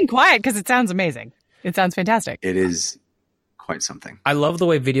 much. I'm being quiet because it sounds amazing. It sounds fantastic. it is quite something. I love the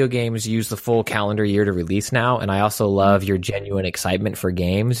way video games use the full calendar year to release now, and I also love your genuine excitement for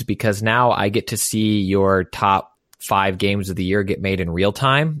games because now I get to see your top 5 games of the year get made in real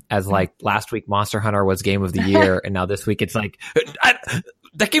time. As like last week, Monster Hunter was game of the year, and now this week it's like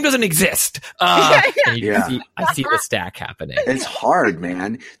that game doesn't exist. And I see the stack happening. It's hard,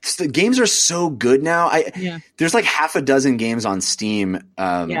 man. The games are so good now. There's like half a dozen games on Steam.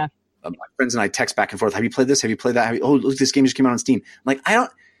 My friends and I text back and forth. Have you played this? Have you played that? Oh, look, this game just came out on Steam. I'm like, I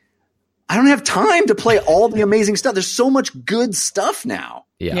don't have time to play all the amazing stuff. There's so much good stuff now.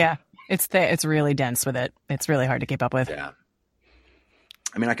 Yeah. It's really dense with it. It's really hard to keep up with. Yeah.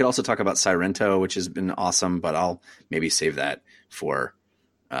 I mean, I could also talk about Sirento, which has been awesome, but I'll maybe save that for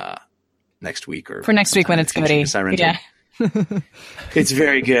next week or For next week when it's goody. Sirento. Yeah. It's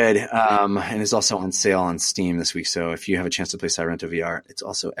very good, and is also on sale on Steam this week. So if you have a chance to play Sirento VR, it's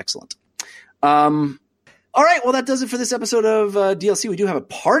also excellent. All right, well, that does it for this episode of DLC. We do have a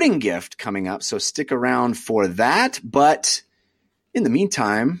parting gift coming up, so stick around for that. But in the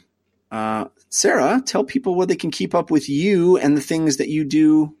meantime, Sarah, tell people where they can keep up with you and the things that you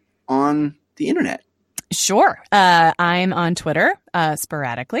do on the internet. Sure. I'm on Twitter,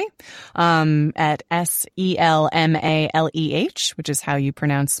 sporadically, at SELMALEH, which is how you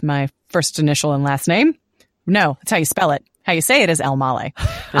pronounce my first initial and last name. No, that's how you spell it. How you say it is El Male,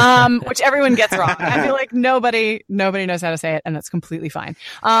 which everyone gets wrong. I feel like nobody knows how to say it, and that's completely fine.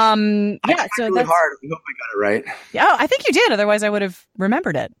 So really that's hard. I hope I got it right. Yeah, I think you did. Otherwise, I would have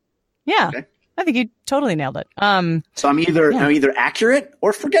remembered it. Yeah. Okay. I think you totally nailed it. So I'm either accurate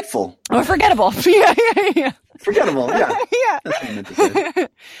or forgetful. Or forgettable. Yeah. Forgettable, yeah. Yeah. That's what I meant to say.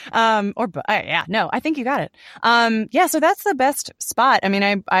 No, I think you got it. So that's the best spot. I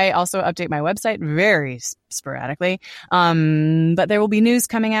mean, I also update my website very sporadically. But there will be news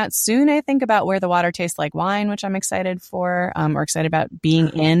coming out soon, I think, about Where the Water Tastes Like Wine, which I'm excited for, or excited about being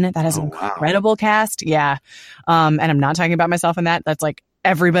in. That has an incredible cast. Yeah. And I'm not talking about myself in that. That's like,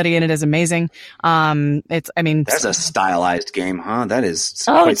 everybody in it is amazing. There's a stylized game, huh? That is it's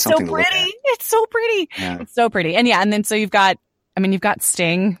so something to look pretty. at. It's so pretty. Yeah. It's so pretty. And then so you've got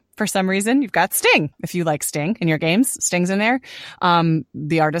Sting for some reason. You've got Sting. If you like Sting in your games, Sting's in there.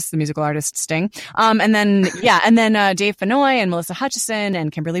 The musical artist Sting. And then Dave Fennoy and Melissa Hutchison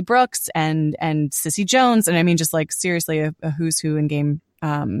and Kimberly Brooks and Cissy Jones. And I mean, just like seriously a who's who in game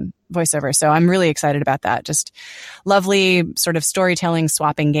voiceover. So I'm really excited about that. Just lovely sort of storytelling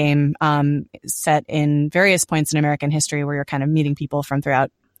swapping game set in various points in American history where you're kind of meeting people from throughout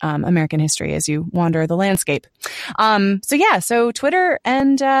American history as you wander the landscape. So Twitter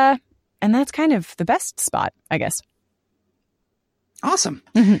and that's kind of the best spot, I guess. Awesome.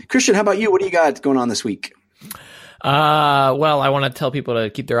 Mm-hmm. Christian, how about you? What do you got going on this week? Well, I want to tell people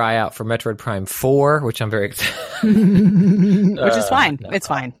to keep their eye out for Metroid Prime 4, which I'm very excited. Which is fine. No. It's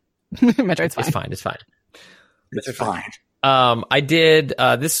fine. Metroid's fine. It's fine. It's fine. I did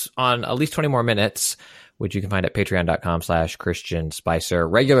this on at least 20 more minutes, which you can find at patreon.com/Christian Spicer.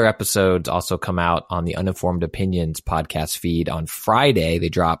 Regular episodes also come out on the Uninformed Opinions podcast feed on Friday. They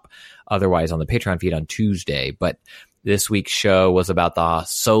drop otherwise on the Patreon feed on Tuesday. But this week's show was about the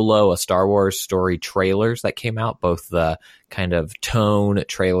Solo, a Star Wars story trailers that came out, both the kind of tone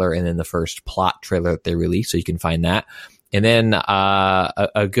trailer and then the first plot trailer that they released. So you can find that. And then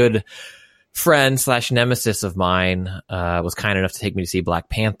a good friend / nemesis of mine was kind enough to take me to see Black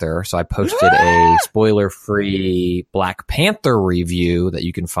Panther. So I posted a spoiler-free Black Panther review that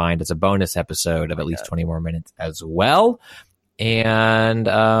you can find as a bonus episode of at least 20 more minutes as well. And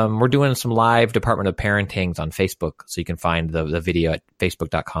we're doing some live Department of Parentings on Facebook. So you can find the video at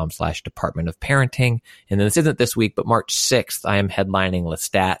facebook.com/Department of Parenting. And then this isn't this week, but March 6th, I am headlining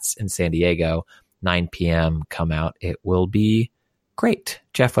Lestats in San Diego, 9 p.m. Come out. It will be great.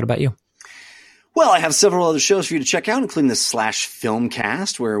 Jeff, what about you? Well, I have several other shows for you to check out, including the Slash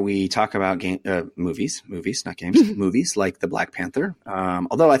Filmcast, where we talk about movies, not games, movies like The Black Panther.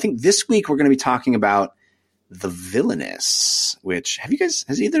 Although I think this week we're going to be talking about The Villainous, which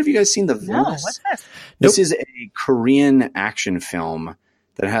has either of you guys seen The Villainous? No, what's this? This is a Korean action film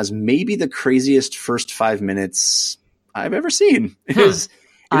that has maybe the craziest first 5 minutes I've ever seen. It is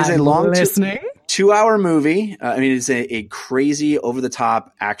a long 2-hour movie. It's a crazy,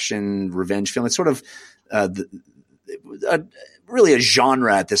 over-the-top action revenge film. It's sort of really a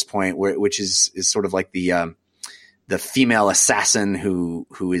genre at this point, which is sort of like the female assassin who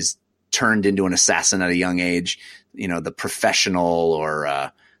is turned into an assassin at a young age. The Professional,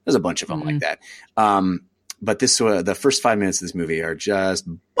 or there's a bunch of them like that. But the first 5 minutes of this movie are just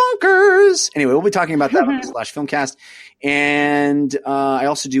bonkers. Anyway, we'll be talking about that on the Slash Filmcast. And I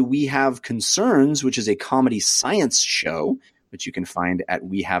also do We Have Concerns, which is a comedy science show, which you can find at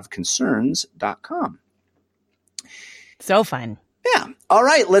wehaveconcerns.com. So fun. Yeah. All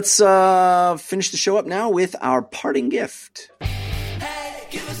right. Let's finish the show up now with our parting gift. Hey,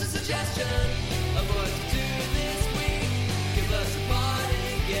 give us a suggestion of what to do this week. Give us a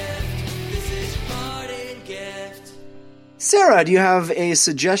parting gift. This is your parting gift. Sarah, do you have a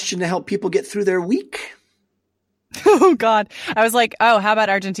suggestion to help people get through their week? Oh, God. I was like, how about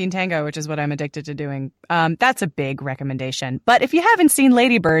Argentine Tango, which is what I'm addicted to doing. That's a big recommendation. But if you haven't seen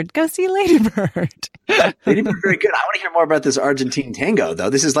Lady Bird, go see Lady Bird. Lady Bird, very good. I want to hear more about this Argentine Tango, though.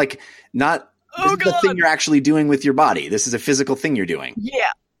 This is like not the thing you're actually doing with your body. This is a physical thing you're doing. Yeah.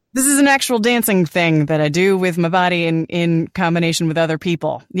 This is an actual dancing thing that I do with my body in combination with other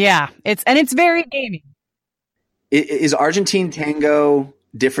people. Yeah. It's very gamey. Is Argentine Tango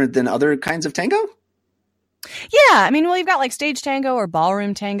different than other kinds of tango? Yeah, you've got like stage tango or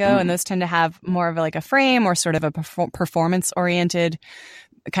ballroom tango, and those tend to have more of a frame or sort of a performance-oriented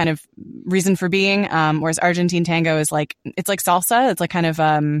kind of reason for being. Whereas Argentine tango is it's like salsa. It's like kind of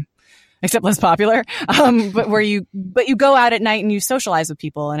except less popular. But you go out at night and you socialize with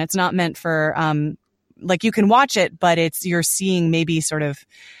people, and it's not meant for you can watch it, but you're seeing maybe sort of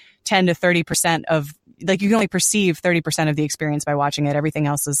 10 to 30% of. You can only perceive 30% of the experience by watching it. Everything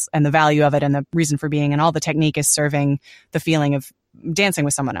else is, and the value of it and the reason for being and all the technique is serving the feeling of dancing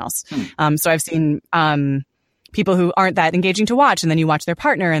with someone else. So I've seen people who aren't that engaging to watch, and then you watch their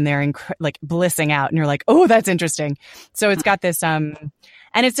partner and they're blissing out, and you're like, oh, that's interesting. So it's got this, and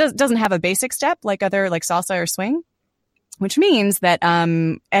it doesn't have a basic step like other salsa or swing, which means that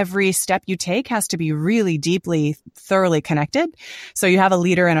every step you take has to be really deeply, thoroughly connected. So you have a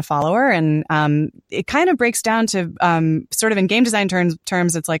leader and a follower, and it kind of breaks down to sort of in game design terms,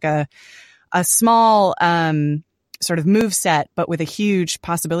 it's like a small sort of move set, but with a huge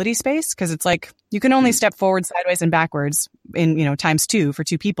possibility space, because it's like you can only step forward, sideways, and backwards in times 2 for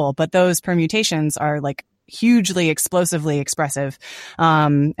 2 people, but those permutations are hugely explosively expressive.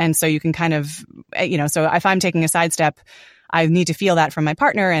 And so you can kind of, so if I'm taking a sidestep, I need to feel that from my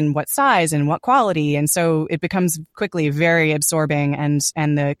partner and what size and what quality. And so it becomes quickly very absorbing, and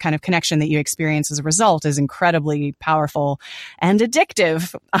the kind of connection that you experience as a result is incredibly powerful and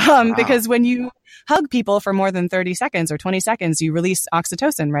addictive. Because when you hug people for more than 30 seconds or 20 seconds, you release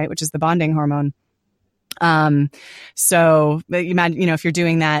oxytocin, right? Which is the bonding hormone. So imagine, if you're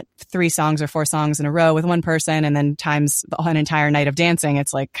doing that 3 songs or 4 songs in a row with one person and then times an entire night of dancing,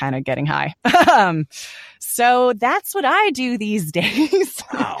 it's kind of getting high. So that's what I do these days.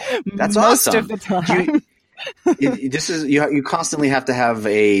 Wow. That's most awesome. of the time. You constantly have to have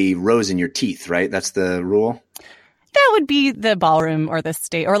a rose in your teeth, right? That's the rule. That would be the ballroom or the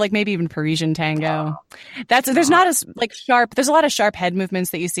state, or maybe even Parisian tango. There's not as sharp. There's a lot of sharp head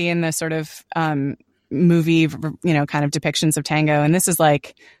movements that you see in the sort of, movie, kind of depictions of tango. And this is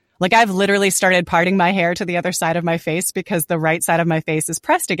I've literally started parting my hair to the other side of my face because the right side of my face is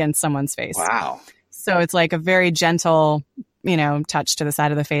pressed against someone's face. Wow. So it's a very gentle, touch to the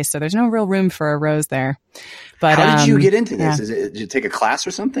side of the face. So there's no real room for a rose there. But how did you get into this? Yeah. Did you take a class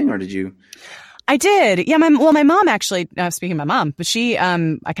or something, or did you? I did. Yeah. My mom actually, speaking of my mom, but she,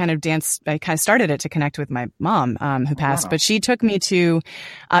 I kind of started it to connect with my mom, who passed, but she took me to,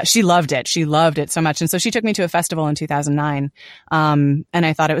 she loved it. She loved it so much. And so she took me to a festival in 2009. And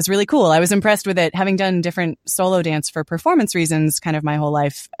I thought it was really cool. I was impressed with it. Having done different solo dance for performance reasons kind of my whole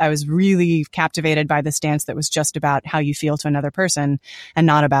life, I was really captivated by this dance that was just about how you feel to another person and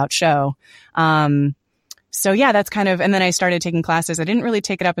not about show. So yeah, that's kind of, and then I started taking classes. I didn't really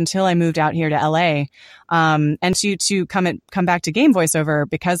take it up until I moved out here to LA. And to come back to game voiceover,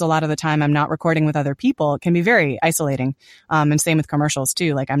 because a lot of the time I'm not recording with other people, it can be very isolating. And same with commercials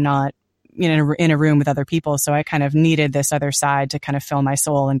too. Like I'm not in a room with other people. So I kind of needed this other side to kind of fill my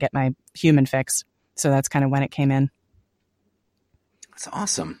soul and get my human fix. So that's kind of when it came in. That's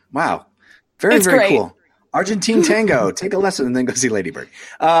awesome. Wow. Very, It's very great. cool. Argentine tango. Take a lesson and then go see Ladybird.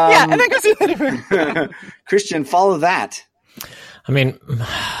 Yeah, and then go see Ladybird. Christian, follow that. I mean,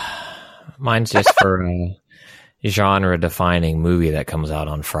 mine's just for a genre-defining movie that comes out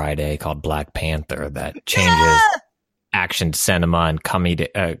on Friday called Black Panther that changes action cinema and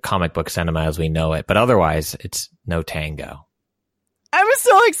comic book cinema as we know it. But otherwise, it's no tango. I'm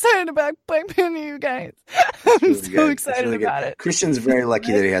so excited about Black Panther, you guys. I'm Really so good. excited Really good. about it. Christian's very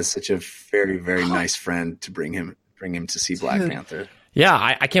lucky that he has such a very, very nice friend to bring him to see Black Panther. Yeah,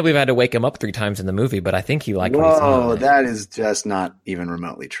 I can't believe I had to wake him up 3 times in the movie, but I think he liked what he saw. Whoa, that is just not even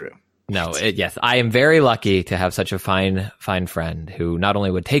remotely true. No, yes, I am very lucky to have such a fine friend who not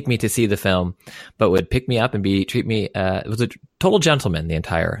only would take me to see the film, but would pick me up and treat me. It was a total gentleman the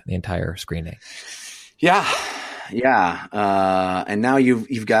entire screening. Yeah. And now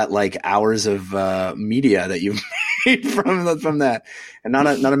you've got like hours of media that you've made from that, and not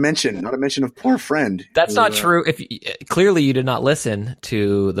a mention of poor friend. That's not true. If clearly you did not listen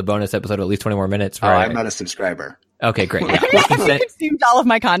to the bonus episode of At Least 20 More Minutes. Where I'm not a subscriber. Okay, great. Yeah, I've consumed all of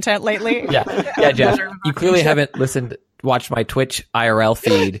my content lately. yeah, Jeff. You clearly haven't watched my Twitch IRL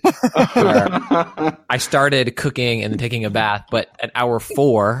feed. Where I started cooking and then taking a bath, but at hour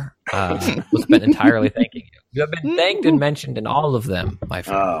 4 was spent entirely thanking you. You have been thanked and mentioned in all of them, my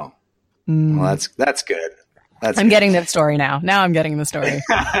friend. Oh, well, that's good. I'm getting the story now. Now I'm getting the story.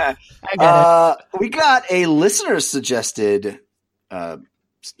 I get it. We got a listener suggested parting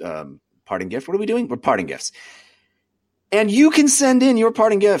gift. What are we doing? We're parting gifts. And you can send in your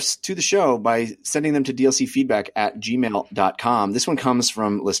parting gifts to the show by sending them to dlcfeedback@gmail.com. This one comes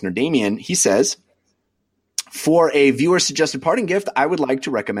from listener Damien. He says, for a viewer-suggested parting gift, I would like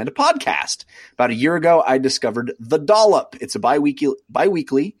to recommend a podcast. About a year ago, I discovered The Dollop. It's a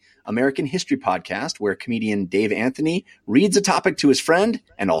bi-weekly American history podcast where comedian Dave Anthony reads a topic to his friend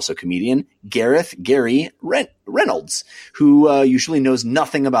and also comedian Gary Reynolds, who usually knows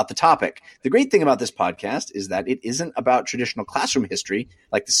nothing about the topic. The great thing about this podcast is that it isn't about traditional classroom history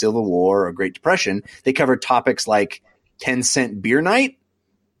like the Civil War or Great Depression. They cover topics like 10-cent beer night,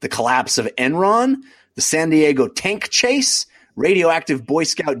 the collapse of Enron, the San Diego tank chase, radioactive Boy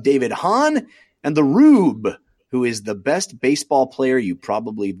Scout David Hahn, and the Rube, who is the best baseball player you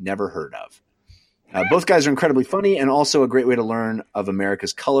probably never heard of. Both guys are incredibly funny and also a great way to learn of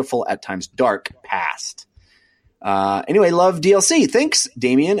America's colorful, at times dark past. Anyway, love DLC. Thanks,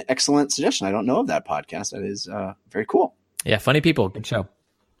 Damien. Excellent suggestion. I don't know of that podcast. That is very cool. Yeah, funny people. Good show.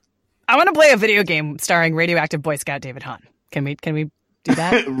 I want to play a video game starring radioactive Boy Scout David Hahn. Can we do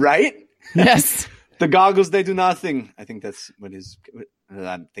that? Right? Yes. The goggles, they do nothing. I think that's what is.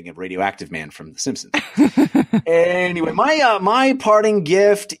 I'm thinking of Radioactive Man from The Simpsons. Anyway, my parting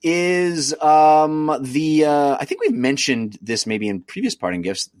gift is I think we've mentioned this maybe in previous parting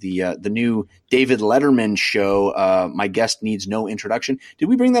gifts. The new David Letterman show. My guest needs no introduction. Did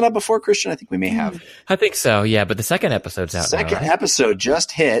we bring that up before, Christian? I think we may have. I think so. Yeah, but the second episode's out. Second now, right? episode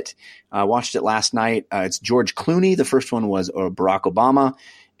just hit. Watched it last night. It's George Clooney. The first one was Barack Obama.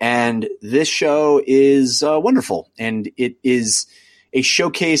 And this show is wonderful. And it is a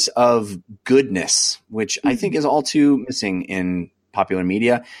showcase of goodness, which I think is all too missing in popular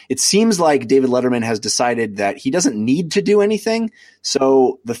media. It seems like David Letterman has decided that he doesn't need to do anything.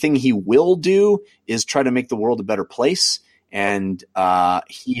 So the thing he will do is try to make the world a better place. And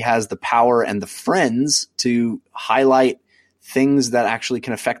he has the power and the friends to highlight things that actually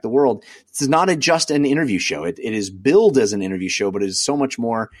can affect the world. This is not just an interview show. It is billed as an interview show, but it is so much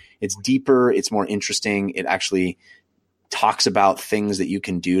more. It's deeper. It's more interesting. It actually talks about things that you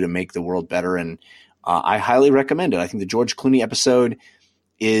can do to make the world better. And I highly recommend it. I think the George Clooney episode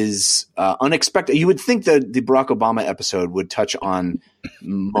is unexpected. You would think that the Barack Obama episode would touch on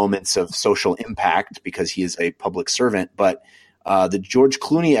moments of social impact because he is a public servant. But the George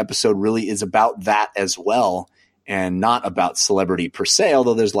Clooney episode really is about that as well, and not about celebrity per se,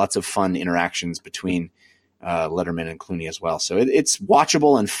 although there's lots of fun interactions between Letterman and Clooney as well. So it's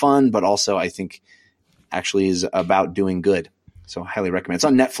watchable and fun, but also I think actually is about doing good. So I highly recommend. It's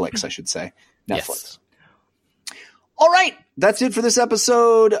on Netflix, I should say. Netflix. Yes. All right. That's it for this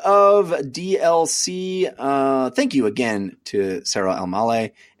episode of DLC. Thank you again to Sarah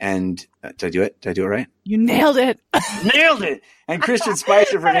Almale. And did I do it? Did I do it right? You nailed it. Nailed it. And Christian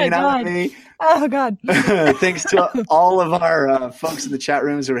Spicer for hanging out with me. Oh, God. Thanks to all of our folks in the chat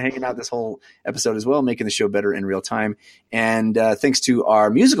rooms who are hanging out this whole episode as well, making the show better in real time. And thanks to our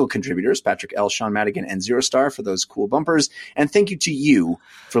musical contributors, Patrick L., Sean Madigan, and Zero Star for those cool bumpers. And thank you to you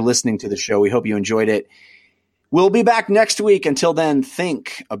for listening to the show. We hope you enjoyed it. We'll be back next week. Until then,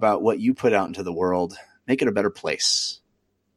 think about what you put out into the world. Make it a better place.